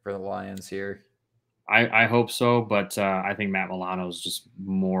year for the Lions here. I hope so, but I think Matt Milano is just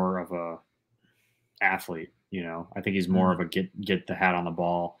more of a athlete. I think he's more of a get the hat on the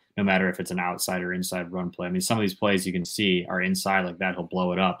ball, no matter if it's an outside or inside run play. I mean, some of these plays you can see are inside like that. He'll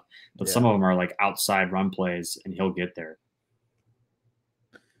blow it up. But some of them are like outside run plays, and he'll get there.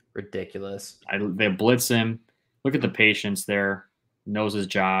 Ridiculous. They blitz him. Look at the patience there. Knows his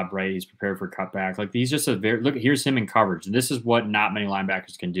job, right? He's prepared for cutback. Like, he's just look, here's him in coverage. And this is what not many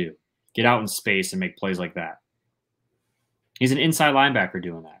linebackers can do. Get out in space and make plays like that. He's an inside linebacker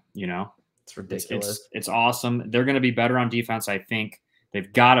doing that, It's ridiculous. It's awesome. They're going to be better on defense, I think.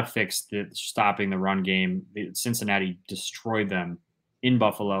 They've got to fix stopping the run game. Cincinnati destroyed them in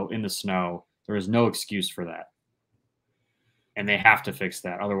Buffalo in the snow. There is no excuse for that. And they have to fix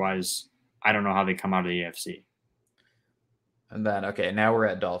that. Otherwise, I don't know how they come out of the AFC. And then, okay, now we're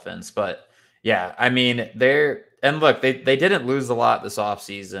at Dolphins. But, yeah, I mean, look, they didn't lose a lot this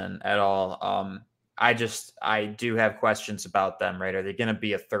offseason at all. I do have questions about them, right? Are they going to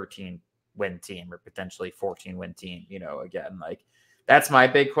be a 13-win team or potentially 14-win team? Again, like, that's my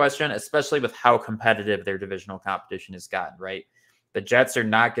big question, especially with how competitive their divisional competition has gotten, right? The Jets are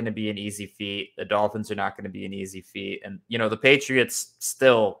not going to be an easy feat. The Dolphins are not going to be an easy feat. And, the Patriots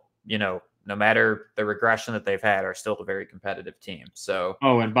still, no matter the regression that they've had, are still a very competitive team. So,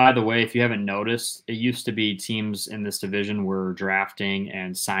 and by the way, if you haven't noticed, it used to be teams in this division were drafting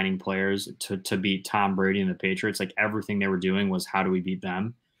and signing players to beat Tom Brady and the Patriots. Like, everything they were doing was, how do we beat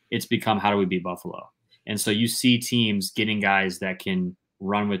them? It's become, how do we beat Buffalo? And so you see teams getting guys that can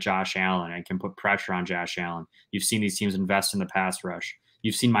run with Josh Allen and can put pressure on Josh Allen. You've seen these teams invest in the pass rush.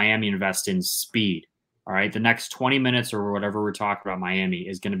 You've seen Miami invest in speed. All right. The next 20 minutes or whatever we're talking about Miami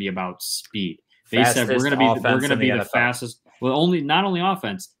is going to be about speed. They said we're going to be the fastest. Well, not only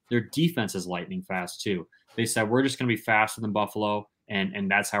offense, their defense is lightning fast too. They said we're just going to be faster than Buffalo, and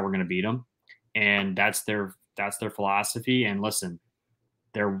that's how we're going to beat them. And that's their philosophy. And listen,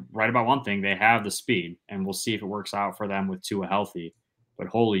 they're right about one thing. They have the speed, and we'll see if it works out for them with Tua healthy. But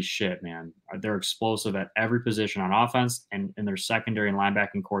holy shit, man. They're explosive at every position on offense, and in their secondary and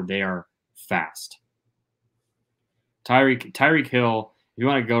linebacking core, they are fast. Tyreek Hill, You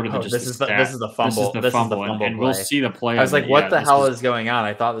want to go to the this is the fumble. This is the fumble, and we'll see the play. I was like, what the this hell is going on?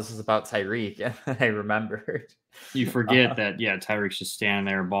 I thought this was about Tyreek, and I remembered. You forget that, Tyreek's just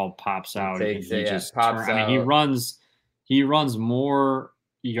standing there, ball pops out, and he just pops out. I mean, he runs more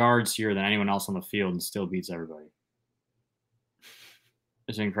yards here than anyone else on the field and still beats everybody.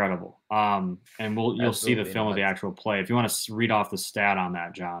 It's incredible. And you'll see the film of the actual play. If you want to read off the stat on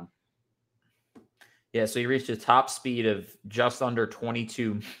that, John. Yeah, so he reached a top speed of just under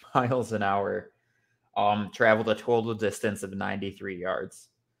 22 miles an hour, traveled a total distance of 93 yards.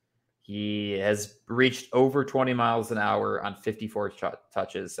 He has reached over 20 miles an hour on 54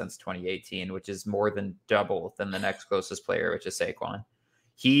 touches since 2018, which is more than double than the next closest player, which is Saquon.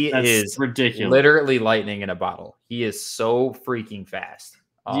 That's is ridiculous. Literally lightning in a bottle. He is so freaking fast.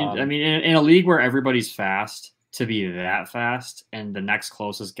 I mean, in a league where everybody's fast, to be that fast, and the next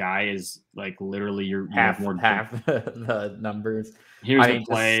closest guy is like literally half the numbers. Here's the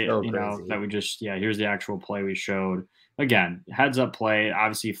play, that we just here's the actual play we showed. Again, heads up play,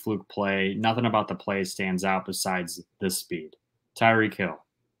 obviously fluke play. Nothing about the play stands out besides this speed. Tyreek Hill.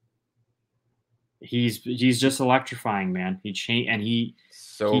 He's just electrifying, man. He changes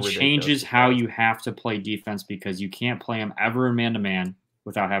how you have to play defense because you can't play him ever in man-to-man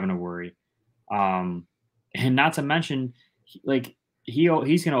without having to worry. And not to mention, he's going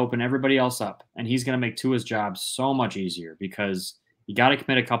to open everybody else up, and he's going to make Tua's job so much easier because you got to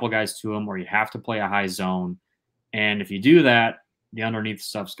commit a couple guys to him, or you have to play a high zone. And if you do that, the underneath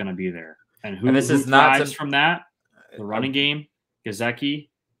stuff's going to be there. And who thrives from that? The running game, Gesicki,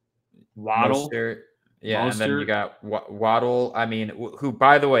 Waddle. Mostert. Yeah, Mostert. And then you got Waddle. I mean, who,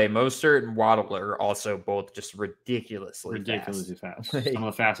 by the way, Mostert and Waddle are also both just ridiculously fast. Some of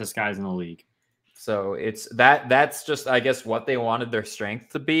the fastest guys in the league. So it's that's just, I guess, what they wanted their strength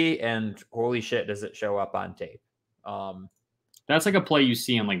to be, and holy shit, does it show up on tape. That's like a play you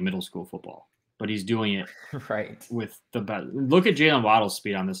see in like middle school football, but he's doing it right with the best. Look at Jalen Waddle's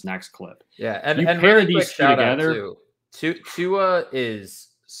speed on this next clip. Yeah, and pair really these two together. Tua is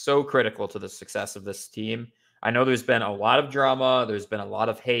so critical to the success of this team. I know there's been a lot of drama, there's been a lot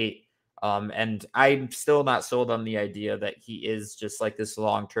of hate. And I'm still not sold on the idea that he is just like this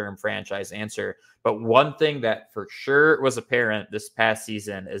long-term franchise answer. But one thing that for sure was apparent this past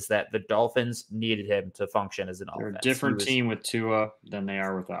season is that the Dolphins needed him to function as an offense. They're a different team with Tua than they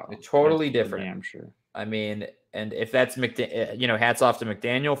are without him. Totally different. Damn sure. I mean, and if that's hats off to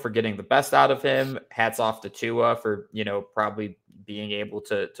McDaniel for getting the best out of him. Hats off to Tua for, probably being able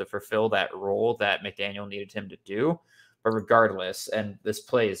to fulfill that role that McDaniel needed him to do. But regardless, and this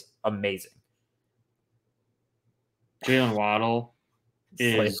play is amazing. Jalen Waddle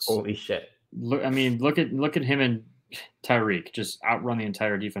is like, holy shit. Look at him and Tyreek just outrun the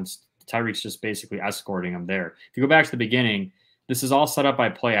entire defense. Tyreek's just basically escorting him there. If you go back to the beginning, this is all set up by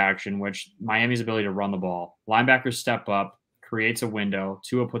play action, which Miami's ability to run the ball. Linebackers step up, creates a window.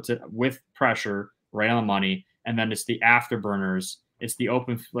 Tua puts it with pressure right on the money, and then it's the afterburners. It's the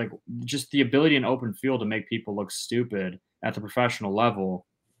open, just the ability in open field to make people look stupid at the professional level.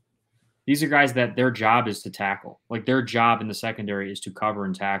 These are guys that their job is to tackle. Like, their job in the secondary is to cover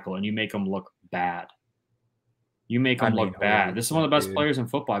and tackle, and you make them look bad. Look bad. This is one of the best players in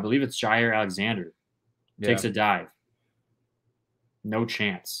football. I believe it's Jair Alexander. Takes a dive. No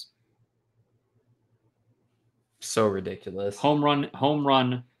chance. So ridiculous. Home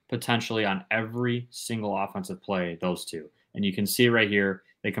run potentially on every single offensive play, those two. And you can see right here,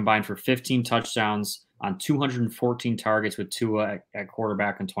 they combined for 15 touchdowns on 214 targets with Tua at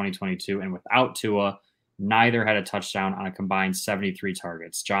quarterback in 2022. And without Tua, neither had a touchdown on a combined 73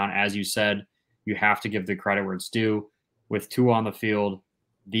 targets. John, as you said, you have to give the credit where it's due. With Tua on the field,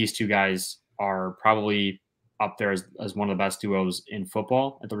 these two guys are probably up there as one of the best duos in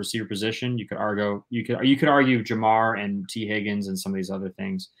football at the receiver position. You could argue Jamar and T. Higgins and some of these other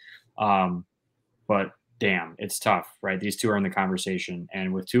things. But damn, it's tough, right? These two are in the conversation,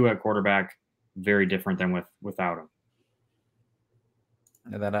 and with Tua at quarterback, very different than without him.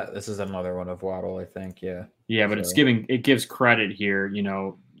 And then this is another one of Waddle, I think. Yeah, but it gives credit here.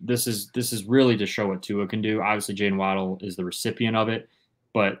 This is really to show what Tua can do. Obviously, Jalen Waddle is the recipient of it,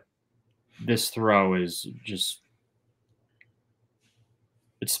 but this throw is just,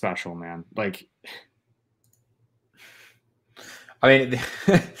 it's special, man. Like, I mean.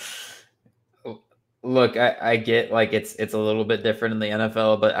 Look, I get like it's a little bit different in the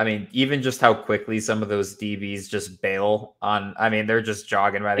NFL, but I mean, even just how quickly some of those DBs just bail on. I mean, they're just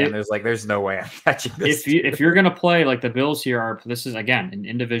jogging by the end. There's no way I'm catching this. If you're gonna play like the Bills here this is again an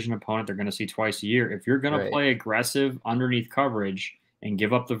in-division opponent they're gonna see twice a year. If you're gonna play aggressive underneath coverage and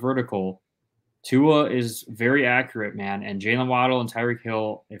give up the vertical, Tua is very accurate, man. And Jalen Waddle and Tyreek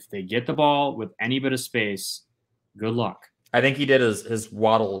Hill, if they get the ball with any bit of space, good luck. I think he did his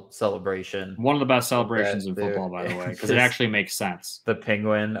Waddle celebration. One of the best celebrations in football, by the way, because it actually makes sense. The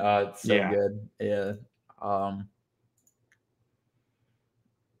penguin, it's so good. Yeah.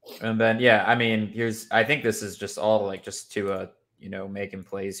 And then, yeah, I mean, I think this is just all like just Tua, making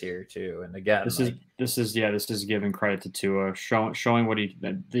plays here too. And again, this is giving credit to Tua, showing what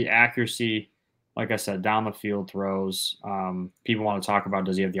the accuracy. Like I said, down the field throws. People want to talk about,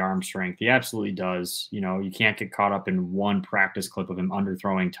 does he have the arm strength? He absolutely does. You can't get caught up in one practice clip of him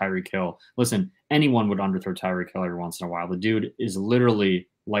underthrowing Tyreek Hill. Listen, anyone would underthrow Tyreek Hill every once in a while. The dude is literally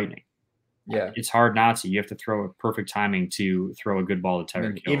lightning. Yeah, it's hard not to. You have to throw a perfect timing to throw a good ball to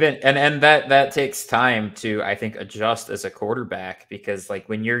Tyreek Hill. Even and that takes time to, I think, adjust as a quarterback, because like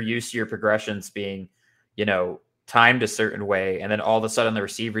when you're used to your progressions being, timed a certain way, and then all of a sudden the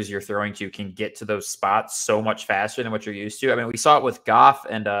receivers you're throwing to can get to those spots so much faster than what you're used to. I mean, we saw it with Goff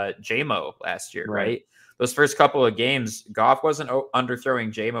and J-Mo last year, right? Those first couple of games, Goff wasn't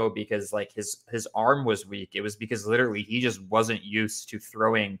underthrowing J-Mo because like his arm was weak. It was because literally he just wasn't used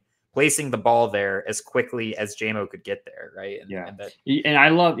to placing the ball there as quickly as J-Mo could get there, right? And I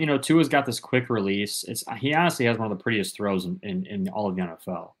love, Tua's got this quick release. He honestly has one of the prettiest throws in all of the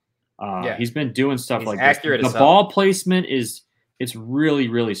NFL. He's been doing stuff like accurate. The ball placement it's really,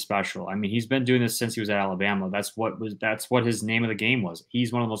 really special. I mean, he's been doing this since he was at Alabama. That's what his name of the game was.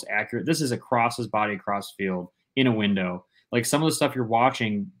 He's one of the most accurate. This is across his body, across field, in a window. Like some of the stuff you're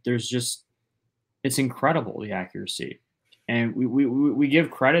watching, it's incredible, the accuracy. And we give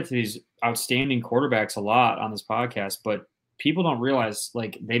credit to these outstanding quarterbacks a lot on this podcast, but people don't realize,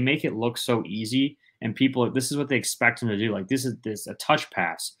 like, they make it look so easy, and this is what they expect them to do. Like, this is a touch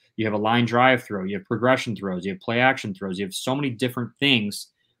pass. You have a line drive throw. You have progression throws. You have play action throws. You have so many different things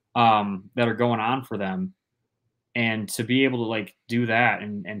that are going on for them. And to be able to like do that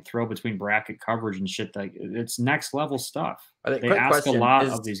and throw between bracket coverage and shit, like it's next level stuff. They ask a lot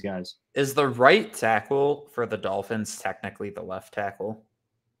of these guys. Is the right tackle for the Dolphins technically the left tackle,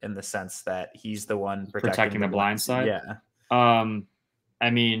 in the sense that he's the one protecting the blind side? Yeah. I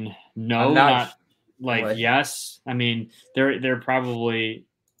mean, no, not like yes. I mean, they're probably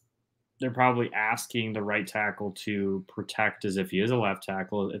asking the right tackle to protect as if he is a left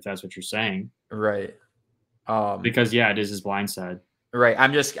tackle, if that's what you're saying. Right. Because it is his blind side. Right.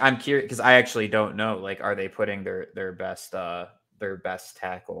 I'm curious because I actually don't know. Like, are they putting their best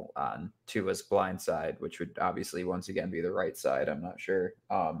tackle on Tua's blind side, which would obviously once again be the right side? I'm not sure.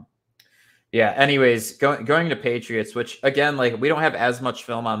 Yeah. Anyways, going to Patriots, which again, like we don't have as much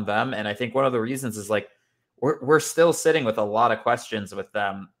film on them, and I think one of the reasons is like we're still sitting with a lot of questions with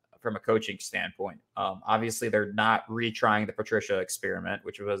them from a coaching standpoint. Obviously, they're not retrying the Patricia experiment,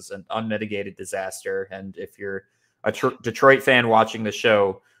 which was an unmitigated disaster. And if you're a Detroit fan watching the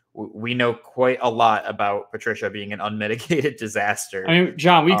show, we know quite a lot about Patricia being an unmitigated disaster. I mean,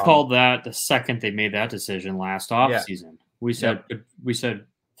 John, we called that the second they made that decision last offseason. We said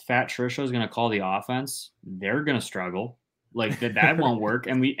Fat Tricia is going to call the offense. They're going to struggle. Like that won't work.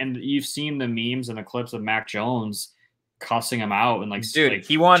 And you've seen the memes and the clips of Mac Jones cussing him out and like, dude, like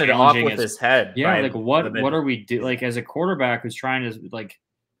he wanted off with his head. Yeah, like what are we do? Like as a quarterback who's trying to like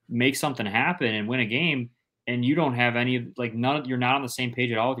make something happen and win a game, and you don't have any you're not on the same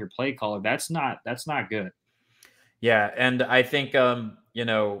page at all with your play caller. That's not good. Yeah, and I think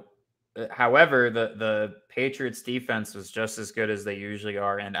however, the Patriots defense was just as good as they usually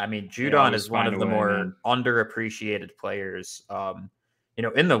are, and I mean Judon is one of the more underappreciated players,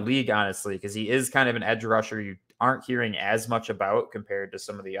 in the league, honestly, because he is kind of an edge rusher you aren't hearing as much about compared to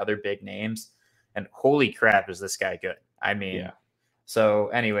some of the other big names. And holy crap, is this guy good? I mean, So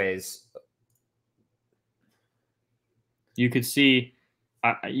anyways, you could see,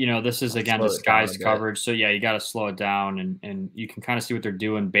 this is again disguised coverage. So yeah, you got to slow it down, and you can kind of see what they're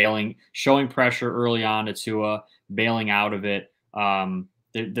doing, showing pressure early on to Tua, bailing out of it.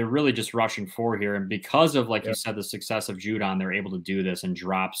 They're really just rushing forward here. And because of, like you said, the success of Judon, they're able to do this and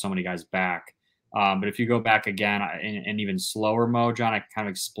drop so many guys back. But if you go back again in even slower mode, John, I can kind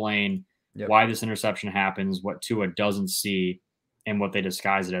of explain why this interception happens, what Tua doesn't see, and what they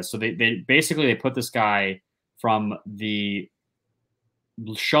disguise it as. So they basically put this guy from the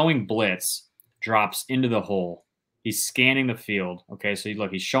showing blitz, drops into the hole. He's scanning the field. Okay, so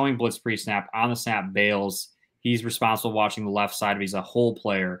he's showing blitz pre-snap, on the snap, bails. He's responsible watching the left side, but he's a hole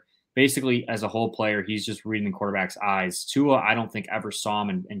player. Basically, as a whole player, he's just reading the quarterback's eyes. Tua, I don't think ever saw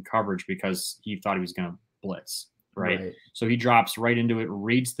him in coverage because he thought he was going to blitz, right? So he drops right into it,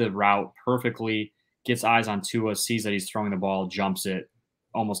 reads the route perfectly, gets eyes on Tua, sees that he's throwing the ball, jumps it,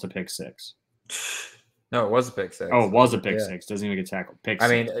 almost a pick six. No, it was a pick six. Oh, it was a pick six. Doesn't even get tackled. Pick I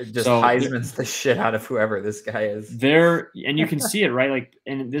six. mean, just Heisman's the shit out of whoever this guy is. And you can see it, right? Like,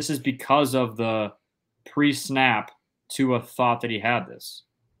 and this is because of the pre-snap Tua thought that he had this.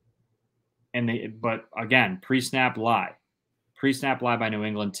 But again, pre-snap lie. Pre-snap lie by New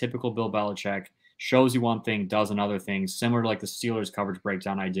England. Typical Bill Belichick. Shows you one thing, does another thing. Similar to like the Steelers coverage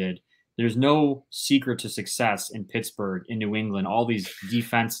breakdown I did. There's no secret to success in Pittsburgh, in New England, all these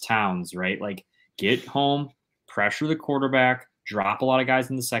defense towns, right? Like, get home, pressure the quarterback, drop a lot of guys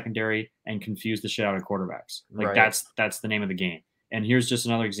in the secondary, and confuse the shit out of quarterbacks. Like, right. that's the name of the game. And here's just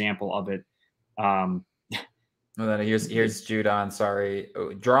another example of it. And then here's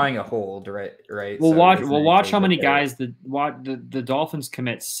Judon, drawing a hold, right? We'll watch how many guys the Dolphins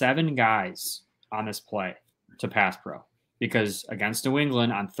commit 7 guys on this play to pass pro. Because against New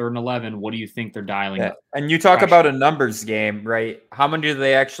England on 3rd and 11, what do you think they're dialing up? And you talk about a numbers game, right? How many do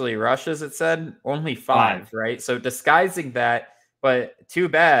they actually rush, as it said? Only 5, right? So disguising that, but too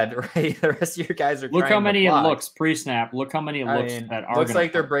bad, right? The rest of your guys are Look trying how many to block. it looks pre-snap. Look how many it looks that are. Looks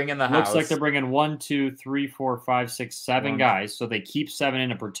like they're bringing the house. Looks like they're bringing 1, 2, 3, 4, 5, 6, 7 guys. So they keep 7 in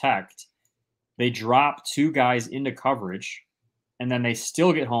to protect. They drop 2 guys into coverage, and then they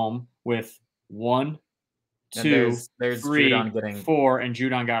still get home with 1, 2, there's 3, Judon getting 4, and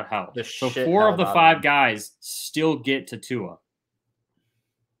Judon got held. So 4 held of the 5 guys still get to Tua.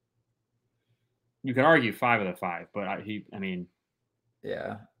 You could argue 5 of the 5, but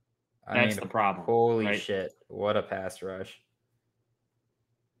yeah, that's the problem. Holy shit! What a pass rush!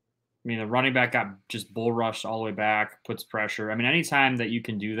 I mean, the running back got just bull rushed all the way back, puts pressure. I mean, anytime that you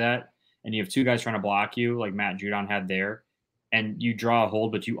can do that, and you have 2 guys trying to block you, like Matt Judon had there, and you draw a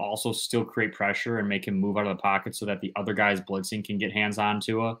hold, but you also still create pressure and make him move out of the pocket so that the other guys blitzing can get hands on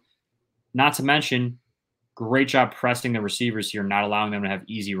Tua. Not to mention, great job pressing the receivers here, not allowing them to have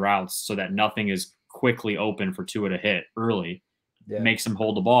easy routes so that nothing is quickly open for Tua to hit early. Yeah. Makes them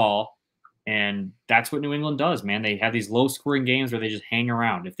hold the ball. And that's what New England does, man. They have these low-scoring games where they just hang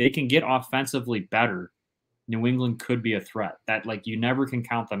around. If they can get offensively better, New England could be a threat. That, like, you never can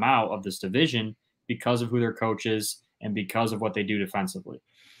count them out of this division because of who their coach is and because of what they do defensively.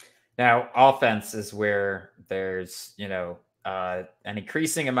 Now, offense is where there's, an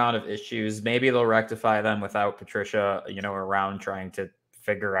increasing amount of issues. Maybe they'll rectify them without Patricia, around trying to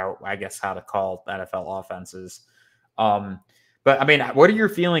figure out, I guess, how to call NFL offenses. But I mean, what are your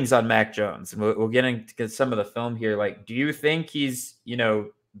feelings on Mac Jones? And we'll get into some of the film here. Like, do you think he's,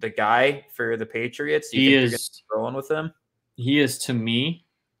 the guy for the Patriots? Do you think they're going to be rolling with him? He is, to me,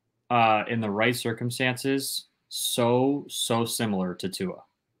 in the right circumstances, so similar to Tua.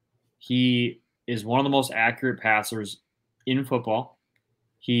 He is one of the most accurate passers in football.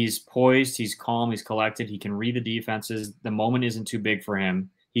 He's poised, he's calm, he's collected. He can read the defenses. The moment isn't too big for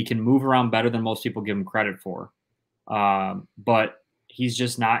him. He can move around better than most people give him credit for. But he's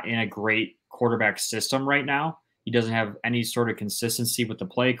just not in a great quarterback system right now. He doesn't have any sort of consistency with the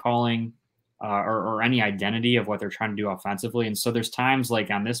play calling or any identity of what they're trying to do offensively. And so there's times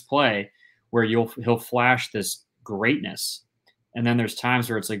like on this play where he'll flash this greatness. And then there's times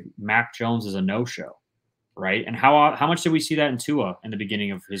where it's like Mac Jones is a no-show, right? And how much did we see that in Tua in the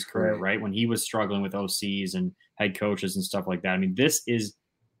beginning of his career, right? When he was struggling with OCs and head coaches and stuff like that. I mean, this is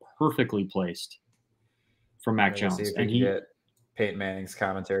perfectly placed for Mac Jones. And he get Peyton Manning's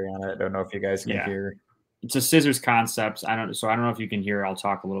commentary on it. I don't know if you guys can hear. It's a scissors concept. I don't know if you can hear. I'll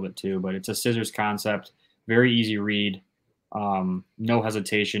talk a little bit too, but it's a scissors concept. Very easy read. No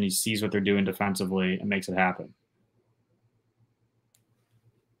hesitation. He sees what they're doing defensively and makes it happen.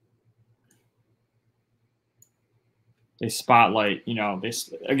 They spotlight,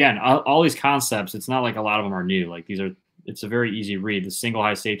 again, all these concepts. It's not like a lot of them are new. Like it's a very easy read. The single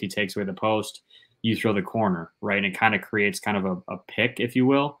high safety takes away the post. You throw the corner, right? And it kind of creates kind of a pick, if you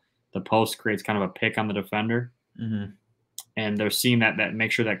will. The post creates kind of a pick on the defender. Mm-hmm. And they're seeing that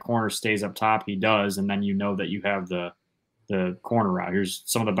make sure that corner stays up top. He does. And then that you have the corner route. Here's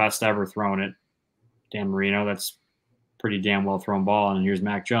some of the best ever thrown it. Dan Marino, that's pretty damn well thrown ball. And here's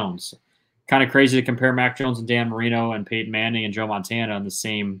Mac Jones. Kind of crazy to compare Mac Jones and Dan Marino and Peyton Manning and Joe Montana on the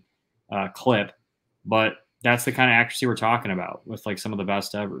same clip. But that's the kind of accuracy we're talking about with like some of the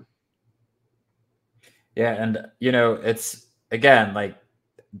best ever. Yeah, and it's again like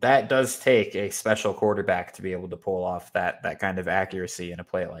that does take a special quarterback to be able to pull off that kind of accuracy in a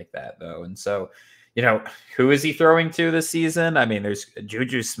play like that, though. And so, who is he throwing to this season? I mean, there's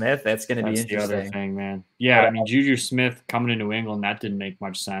Juju Smith. That's going to be interesting. The other thing, man. Yeah, I mean, Juju Smith coming to New England, that didn't make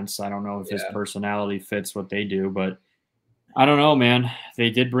much sense. I don't know if his personality fits what they do, but I don't know, man. They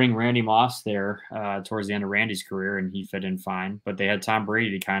did bring Randy Moss there towards the end of Randy's career, and he fit in fine. But they had Tom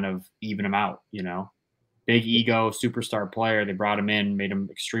Brady to kind of even him out, Big ego, superstar player. They brought him in, made him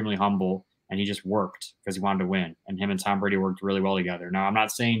extremely humble, and he just worked because he wanted to win. And him and Tom Brady worked really well together. Now, I'm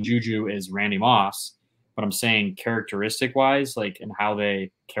not saying Juju is Randy Moss, but I'm saying characteristic-wise, like in how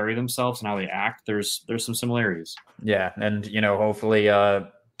they carry themselves and how they act, there's some similarities. Yeah, and hopefully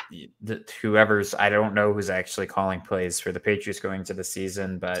whoever's, I don't know who's actually calling plays for the Patriots going to the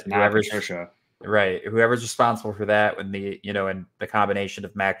season, but whoever's responsible for that, when and the combination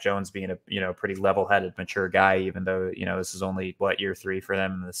of Mac Jones being a pretty level-headed, mature guy, even though this is only year 3 for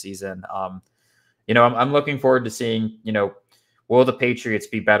them in the season. I'm looking forward to seeing will the Patriots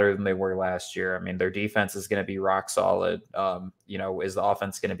be better than they were last year? I mean, their defense is going to be rock solid. Is the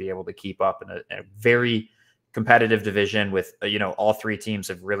offense going to be able to keep up in a very competitive division with all 3 teams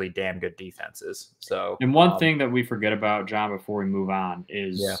have really damn good defenses. So, and one thing that we forget about, John, before we move on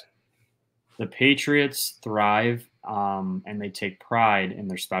is the Patriots thrive and they take pride in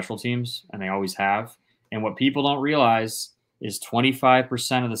their special teams, and they always have. And what people don't realize is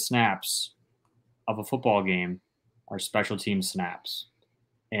 25% of the snaps of a football game are special team snaps,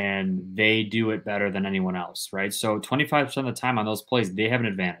 and they do it better than anyone else, right? So 25% of the time on those plays, they have an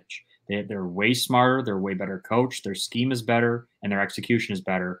advantage. They're way smarter. They're way better coached. Their scheme is better, and their execution is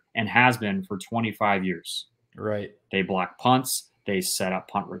better, and has been for 25 years. Right. They block punts. They set up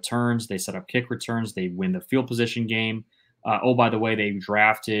punt returns. They set up kick returns. They win the field position game. By the way, they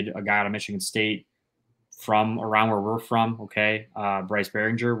drafted a guy out of Michigan State from around where we're from, okay? Bryce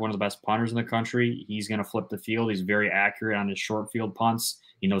Behringer, one of the best punters in the country. He's going to flip the field. He's very accurate on his short field punts.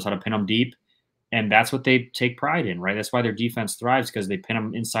 He knows how to pin them deep. And that's what they take pride in, right? That's why their defense thrives, because they pin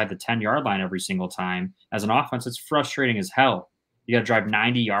them inside the 10-yard line every single time. As an offense, it's frustrating as hell. You got to drive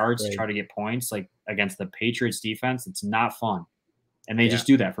 90 yards to try to get points. Like against the Patriots defense, it's not fun. And they just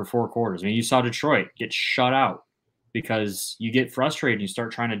do that for 4 quarters. I mean, you saw Detroit get shut out because you get frustrated. You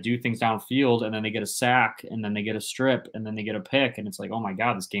start trying to do things downfield, and then they get a sack, and then they get a strip, and then they get a pick. And it's like, oh my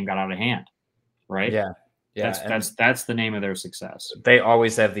God, this game got out of hand, right? Yeah. Yeah, that's the name of their success. They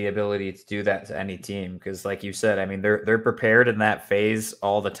always have the ability to do that to any team because, like you said, I mean, they're prepared in that phase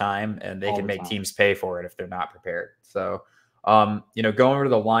all the time, and they can make teams pay for it if they're not prepared. So, going over to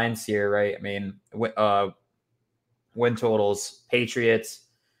the lines here, right? I mean, win totals: Patriots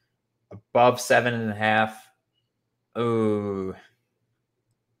above 7.5. Ooh,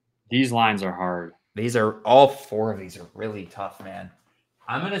 these lines are hard. These are all 4 of these are really tough, man.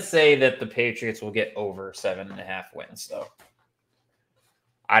 I'm going to say that the Patriots will get over 7.5 wins, though.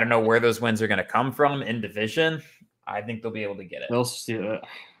 I don't know where those wins are going to come from in division. I think they'll be able to get it. They'll still,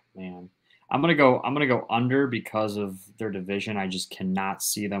 man. I'm gonna go under because of their division. I just cannot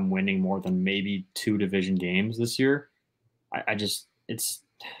see them winning more than maybe 2 division games this year. I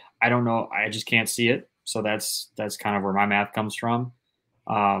don't know. I just can't see it. So that's kind of where my math comes from.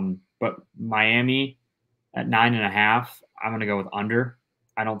 But Miami at 9.5, I'm gonna go with under.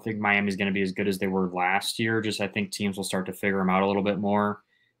 I don't think Miami's going to be as good as they were last year. I think teams will start to figure them out a little bit more.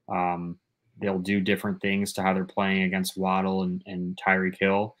 They'll do different things to how they're playing against Waddle and Tyreek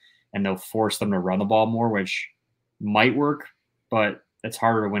Hill, and they'll force them to run the ball more, which might work, but it's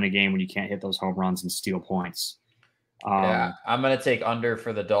harder to win a game when you can't hit those home runs and steal points. I'm going to take under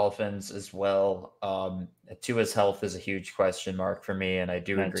for the Dolphins as well. Tua's health is a huge question mark for me, and I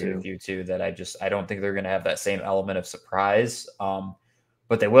do agree with you too that I don't think they're going to have that same element of surprise.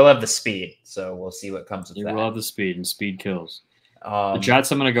 But they will have the speed, so we'll see what comes of that. They will have the speed, and speed kills. The Jets,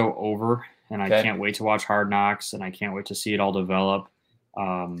 I'm going to go over, and I can't wait to watch Hard Knocks, and I can't wait to see it all develop.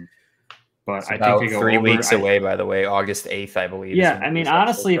 But I think they go 3 weeks away, by the way, August 8th, I believe. Yeah, I mean,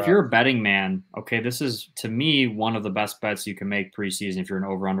 honestly, if you're a betting man, okay, this is, to me, one of the best bets you can make preseason if you're an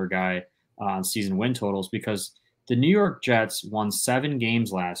over-under guy on season win totals, because the New York Jets won 7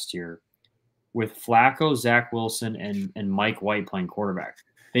 games last year with Flacco, Zach Wilson, and Mike White playing quarterback.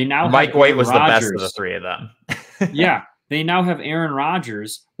 They now Mike White was the best of the 3 of them. Yeah, they now have Aaron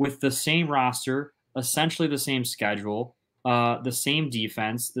Rodgers with the same roster, essentially the same schedule, the same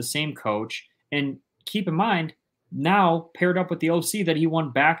defense, the same coach. And keep in mind, now paired up with the OC that he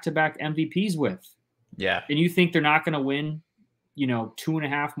won back-to-back MVPs with. Yeah. And you think they're not going to win,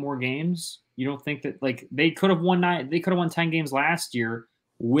 2.5 more games? You don't think that, like, they could have won 9, they could have won 10 games last year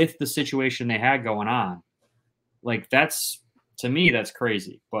with the situation they had going on. Like, that's, to me, that's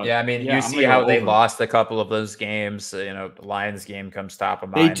crazy. But yeah, I mean, you see how they lost a couple of those games. The Lions game comes top of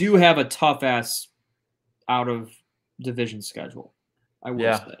mind. They do have a tough ass out of division schedule, I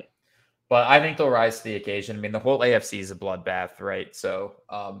will say. But I think they'll rise to the occasion. I mean, the whole AFC is a bloodbath, right? So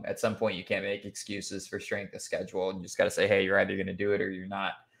at some point, you can't make excuses for strength of schedule. And you just got to say, hey, you're either going to do it or you're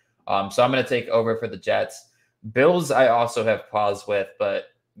not. So I'm going to take over for the Jets. Bills, I also have pause with, but,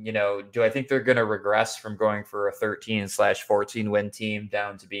 do I think they're going to regress from going for a 13/14 win team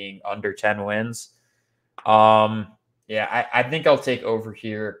down to being under 10 wins? Yeah, I think I'll take over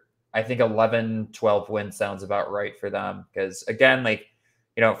here. I think 11-12 wins sounds about right for them because, again,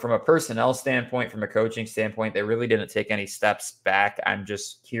 from a personnel standpoint, from a coaching standpoint, they really didn't take any steps back. I'm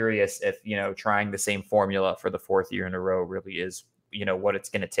just curious if, trying the same formula for the fourth year in a row really is, what it's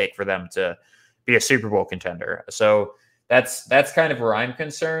going to take for them to be a Super Bowl contender. So that's kind of where I'm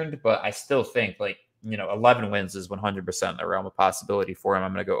concerned, but I still think 11 wins is 100% the realm of possibility for him.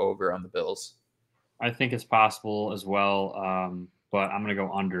 I'm going to go over on the Bills. I think it's possible as well, but I'm going to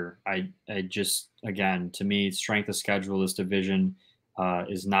go under. I just, again, to me, strength of schedule, this division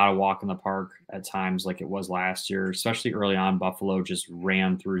is not a walk in the park at times like it was last year, especially early on. Buffalo just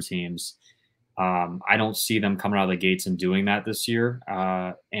ran through teams. I don't see them coming out of the gates and doing that this year.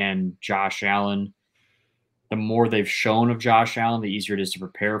 And Josh Allen, the more they've shown of Josh Allen, the easier it is to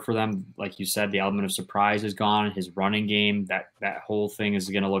prepare for them. Like you said, the element of surprise is gone. His running game, that whole thing is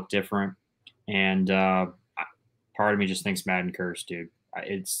going to look different. And part of me just thinks Madden curse, dude.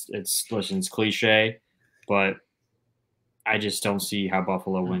 Listen, it's cliche, but I just don't see how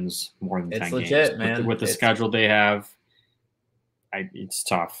Buffalo wins more than 10 games. It's legit, man. With the schedule they have, it's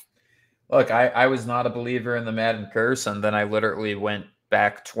tough. Look, I was not a believer in the Madden curse, and then I literally went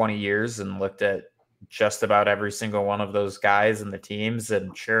back 20 years and looked at just about every single one of those guys and the teams,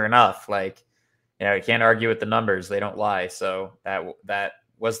 and sure enough, you can't argue with the numbers. They don't lie. So that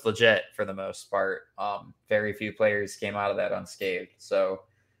was legit for the most part. Very few players came out of that unscathed. So,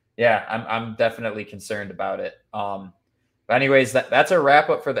 yeah, I'm definitely concerned about it. But anyways, that's a wrap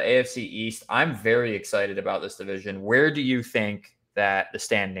up for the AFC East. I'm very excited about this division. Where do you think that the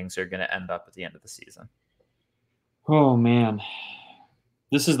standings are going to end up at the end of the season? Oh man,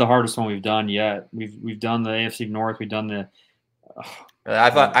 this is the hardest one we've done yet. We've done the AFC North. We've done the.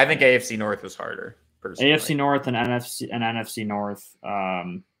 I think AFC North was harder. Personally. AFC North and NFC North.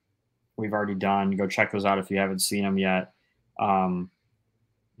 We've already done. Go check those out if you haven't seen them yet. Man,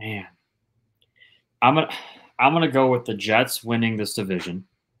 I'm gonna go with the Jets winning this division.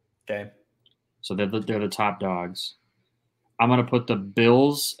 Okay. So they're the top dogs. I'm gonna put the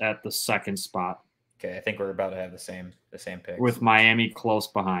Bills at the second spot. Okay, I think we're about to have the same picks. With Miami close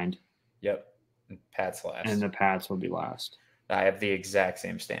behind. Yep. And Pats last. And the Pats will be last. I have the exact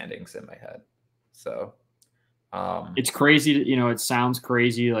same standings in my head. So it's crazy. It sounds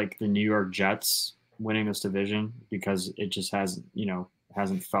crazy like the New York Jets winning this division because it just hasn't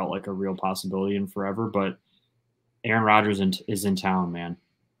felt like a real possibility in forever. But Aaron Rodgers is in town, man.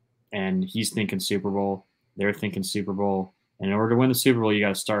 And he's thinking Super Bowl. They're thinking Super Bowl. And in order to win the Super Bowl, you got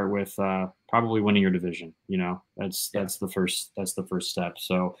to start with probably winning your division. That's the first step.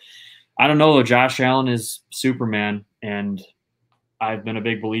 So I don't know. Josh Allen is Superman, and I've been a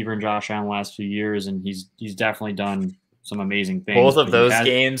big believer in Josh Allen the last few years, and he's definitely done some amazing things. Both of those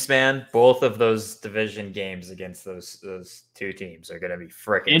games, man. Both of those division games against those two teams are going to be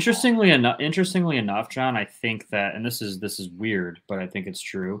freaking. Interestingly enough, John, I think that, and this is weird, but I think it's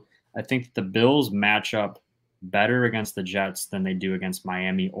true. I think the Bills match up better against the Jets than they do against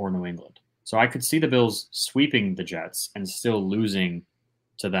Miami or New England. So I could see the Bills sweeping the Jets and still losing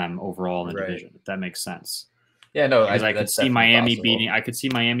to them overall in the division, if that makes sense. Yeah, no, I could see Miami beating. I could see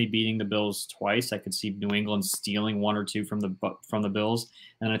Miami beating the Bills twice. I could see New England stealing one or two from the Bills,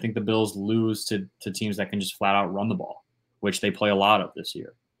 and I think the Bills lose to teams that can just flat out run the ball, which they play a lot of this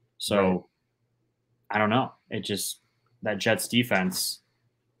year. So I don't know. It just that Jets defense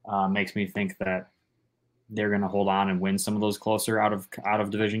makes me think that they're going to hold on and win some of those closer out of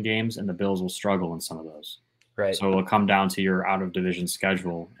division games, and the Bills will struggle in some of those. Right. So it'll come down to your out of division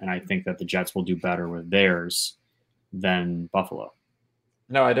schedule, and I think that the Jets will do better with theirs than Buffalo.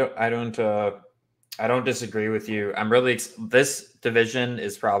 No, I don't disagree with you. I'm really this division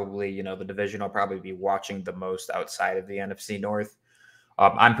is probably the division I'll probably be watching the most outside of the NFC North.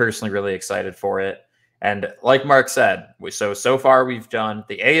 I'm personally really excited for it, and like Mark said, so far we've done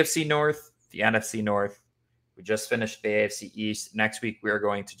the AFC North, the NFC North. We just finished the AFC East. Next week, we are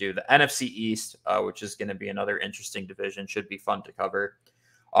going to do the NFC East, which is going to be another interesting division. Should be fun to cover.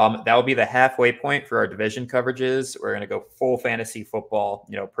 That will be the halfway point for our division coverages. We're going to go full fantasy football.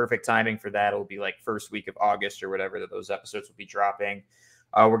 Perfect timing for that. It'll be like first week of August or whatever that those episodes will be dropping.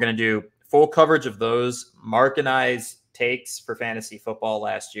 We're going to do full coverage of those. Mark and I's takes for fantasy football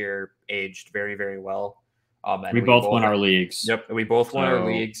last year aged very, very well. And we both won our leagues. Yep, we both won our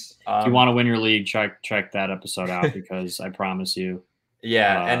leagues. If you want to win your league, check that episode out because I promise you.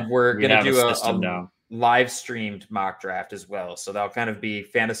 Yeah, and we're going to do a live streamed mock draft as well. So that'll kind of be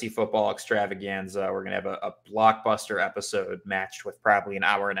fantasy football extravaganza. We're going to have a blockbuster episode matched with probably an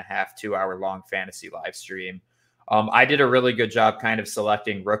hour and a half, 2 hour long fantasy live stream. I did a really good job kind of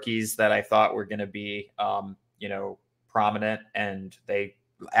selecting rookies that I thought were going to be, prominent, and they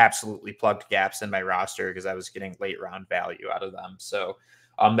absolutely plugged gaps in my roster because I was getting late round value out of them. So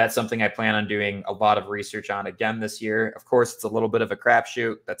that's something I plan on doing a lot of research on again this year. Of course, it's a little bit of a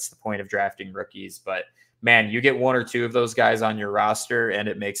crapshoot. That's the point of drafting rookies. But, man, you get 1 or 2 of those guys on your roster, and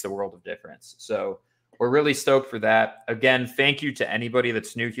it makes a world of difference. So we're really stoked for that. Again, thank you to anybody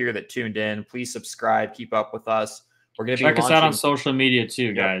that's new here that tuned in. Please subscribe. Keep up with us. We're going to check us out on social media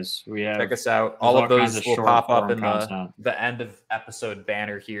too, guys. Check us out. All of those will pop up in the end of episode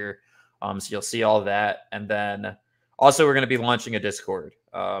banner here. So you'll see all of that. And then also we're going to be launching a Discord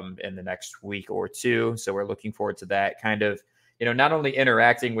in the next week or 2. So we're looking forward to that, kind of, not only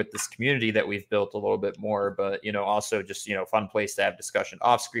interacting with this community that we've built a little bit more, but, also just, fun place to have discussion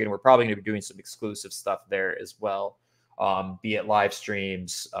off screen. We're probably going to be doing some exclusive stuff there as well. Be it live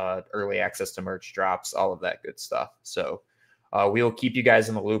streams, early access to merch drops, all of that good stuff. So we will keep you guys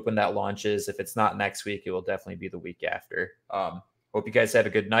in the loop when that launches. If it's not next week, it will definitely be the week after. Hope you guys have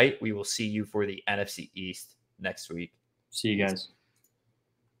a good night. We will see you for the NFC East next week. See you guys.